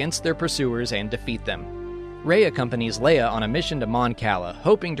stand against their pursuers and defeat them. Rey accompanies Leia on a mission to Mon Cala,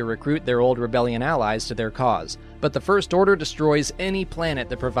 hoping to recruit their old rebellion allies to their cause, but the First Order destroys any planet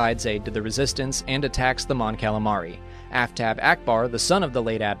that provides aid to the Resistance and attacks the Mon Calamari. Aftab Akbar, the son of the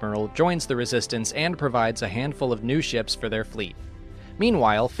late Admiral, joins the Resistance and provides a handful of new ships for their fleet.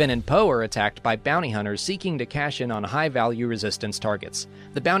 Meanwhile, Finn and Poe are attacked by bounty hunters seeking to cash in on high-value Resistance targets.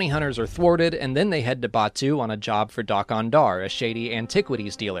 The bounty hunters are thwarted, and then they head to Batuu on a job for Dokkan Dar, a shady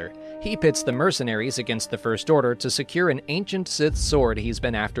antiquities dealer. He pits the mercenaries against the First Order to secure an ancient Sith sword he's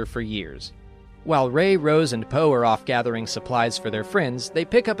been after for years. While Rey, Rose, and Poe are off gathering supplies for their friends, they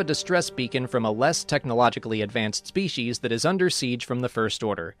pick up a distress beacon from a less technologically advanced species that is under siege from the First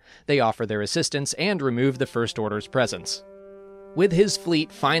Order. They offer their assistance and remove the First Order's presence. With his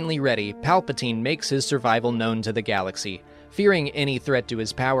fleet finally ready, Palpatine makes his survival known to the galaxy. Fearing any threat to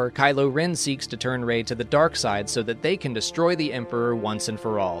his power, Kylo Ren seeks to turn Rey to the dark side so that they can destroy the Emperor once and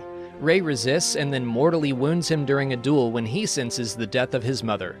for all. Rey resists and then mortally wounds him during a duel when he senses the death of his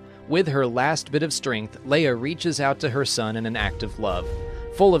mother. With her last bit of strength, Leia reaches out to her son in an act of love.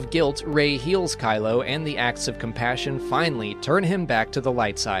 Full of guilt, Rey heals Kylo, and the acts of compassion finally turn him back to the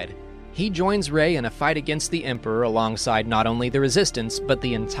light side. He joins Rey in a fight against the Emperor alongside not only the Resistance, but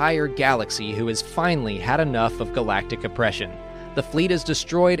the entire galaxy, who has finally had enough of galactic oppression. The fleet is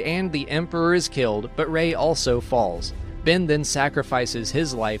destroyed and the Emperor is killed, but Rey also falls. Ben then sacrifices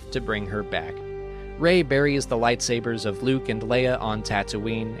his life to bring her back. Rey buries the lightsabers of Luke and Leia on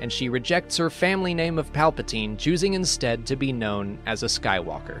Tatooine, and she rejects her family name of Palpatine, choosing instead to be known as a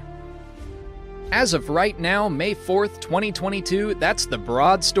Skywalker. As of right now, May 4th, 2022, that's the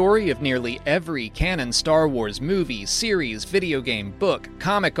broad story of nearly every canon Star Wars movie, series, video game, book,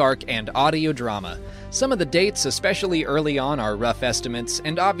 comic arc, and audio drama. Some of the dates, especially early on, are rough estimates,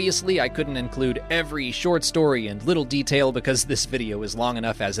 and obviously I couldn't include every short story and little detail because this video is long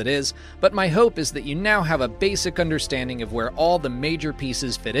enough as it is, but my hope is that you now have a basic understanding of where all the major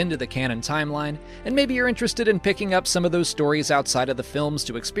pieces fit into the canon timeline, and maybe you're interested in picking up some of those stories outside of the films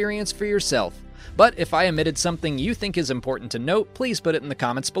to experience for yourself. But if I omitted something you think is important to note, please put it in the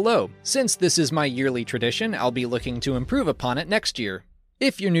comments below. Since this is my yearly tradition, I'll be looking to improve upon it next year.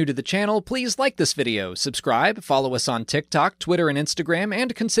 If you're new to the channel, please like this video, subscribe, follow us on TikTok, Twitter, and Instagram,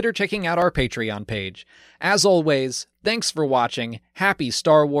 and consider checking out our Patreon page. As always, thanks for watching, happy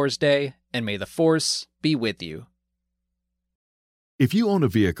Star Wars Day, and may the Force be with you. If you own a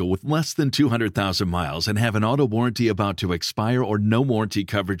vehicle with less than 200,000 miles and have an auto warranty about to expire or no warranty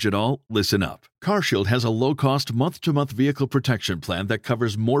coverage at all, listen up. CarShield has a low-cost month-to-month vehicle protection plan that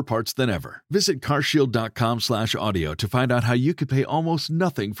covers more parts than ever. Visit carshield.com/audio to find out how you could pay almost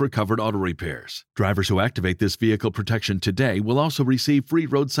nothing for covered auto repairs. Drivers who activate this vehicle protection today will also receive free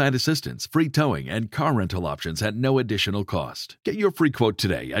roadside assistance, free towing, and car rental options at no additional cost. Get your free quote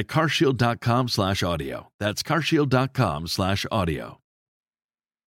today at carshield.com/audio. That's carshield.com/audio.